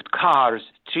removed cars,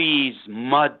 trees,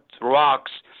 mud,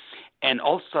 rocks, and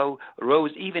also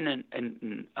rose even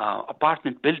in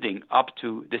apartment building up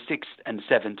to the 6th and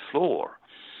 7th floor.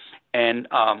 And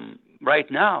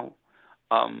right now,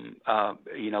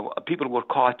 people were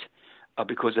caught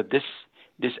because of this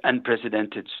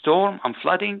unprecedented storm and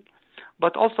flooding,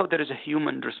 but also there is a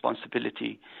human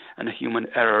responsibility and a human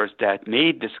errors that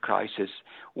made this crisis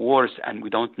worse, and we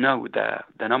don't know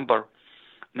the number.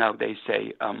 Now they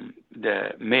say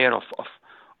the mayor of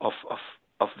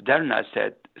Derna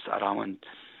said it's around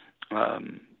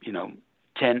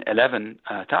 10,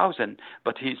 11,000,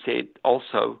 but he said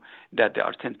also that there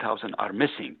are 10,000 are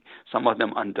missing. Some of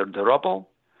them under the rubble,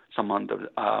 some under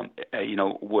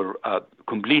were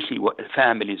completely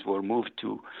families were moved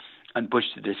to and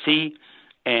pushed to the sea,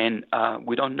 and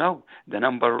we don't know. The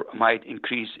number might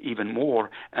increase even more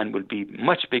and will be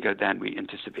much bigger than we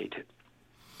anticipated.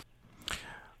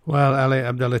 Well, Ali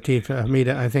Abdellatif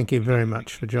Hamida, I thank you very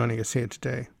much for joining us here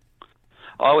today.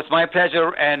 Oh, it's my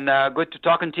pleasure, and good to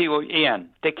talking to you, Ian.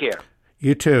 Take care.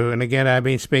 You too. And again, I've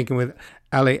been speaking with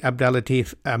Ali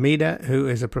Abdellatif Hamida, who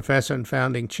is a professor and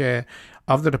founding chair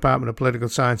of the Department of Political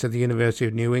Science at the University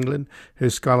of New England,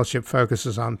 whose scholarship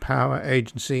focuses on power,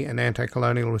 agency, and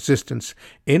anti-colonial resistance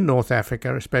in North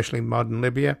Africa, especially modern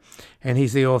Libya. And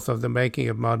he's the author of The Making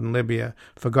of Modern Libya,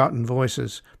 Forgotten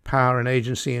Voices, Power and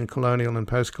Agency in Colonial and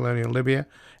Post-Colonial Libya,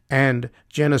 and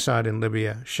Genocide in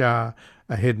Libya, Shah,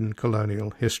 A Hidden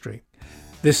Colonial History.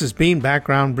 This has been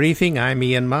Background Briefing. I'm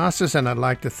Ian Masters, and I'd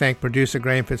like to thank producer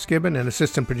Graham Fitzgibbon and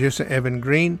assistant producer Evan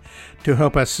Green. To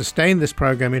help us sustain this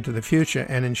program into the future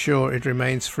and ensure it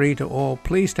remains free to all,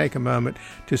 please take a moment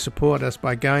to support us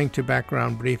by going to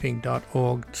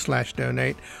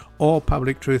backgroundbriefing.org/donate or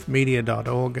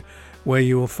publictruthmedia.org, where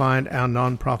you will find our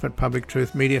non-profit Public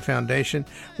Truth Media Foundation,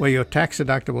 where your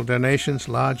tax-deductible donations,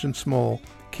 large and small,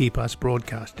 keep us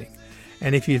broadcasting.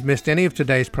 And if you've missed any of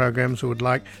today's programs or would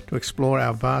like to explore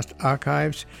our vast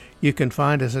archives, you can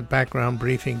find us at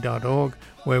backgroundbriefing.org,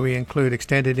 where we include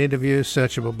extended interviews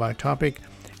searchable by topic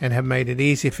and have made it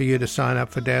easy for you to sign up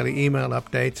for daily email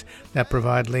updates that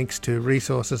provide links to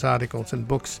resources, articles, and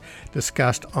books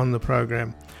discussed on the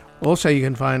program. Also, you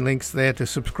can find links there to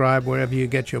subscribe wherever you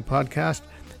get your podcast,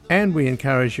 and we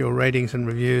encourage your ratings and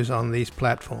reviews on these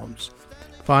platforms.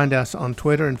 Find us on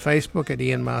Twitter and Facebook at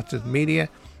Ian Masters Media,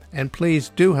 and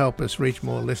please do help us reach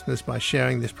more listeners by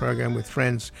sharing this program with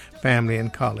friends, family,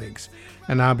 and colleagues.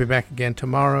 And I'll be back again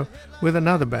tomorrow with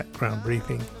another Background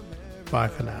Briefing. Bye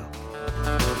for now.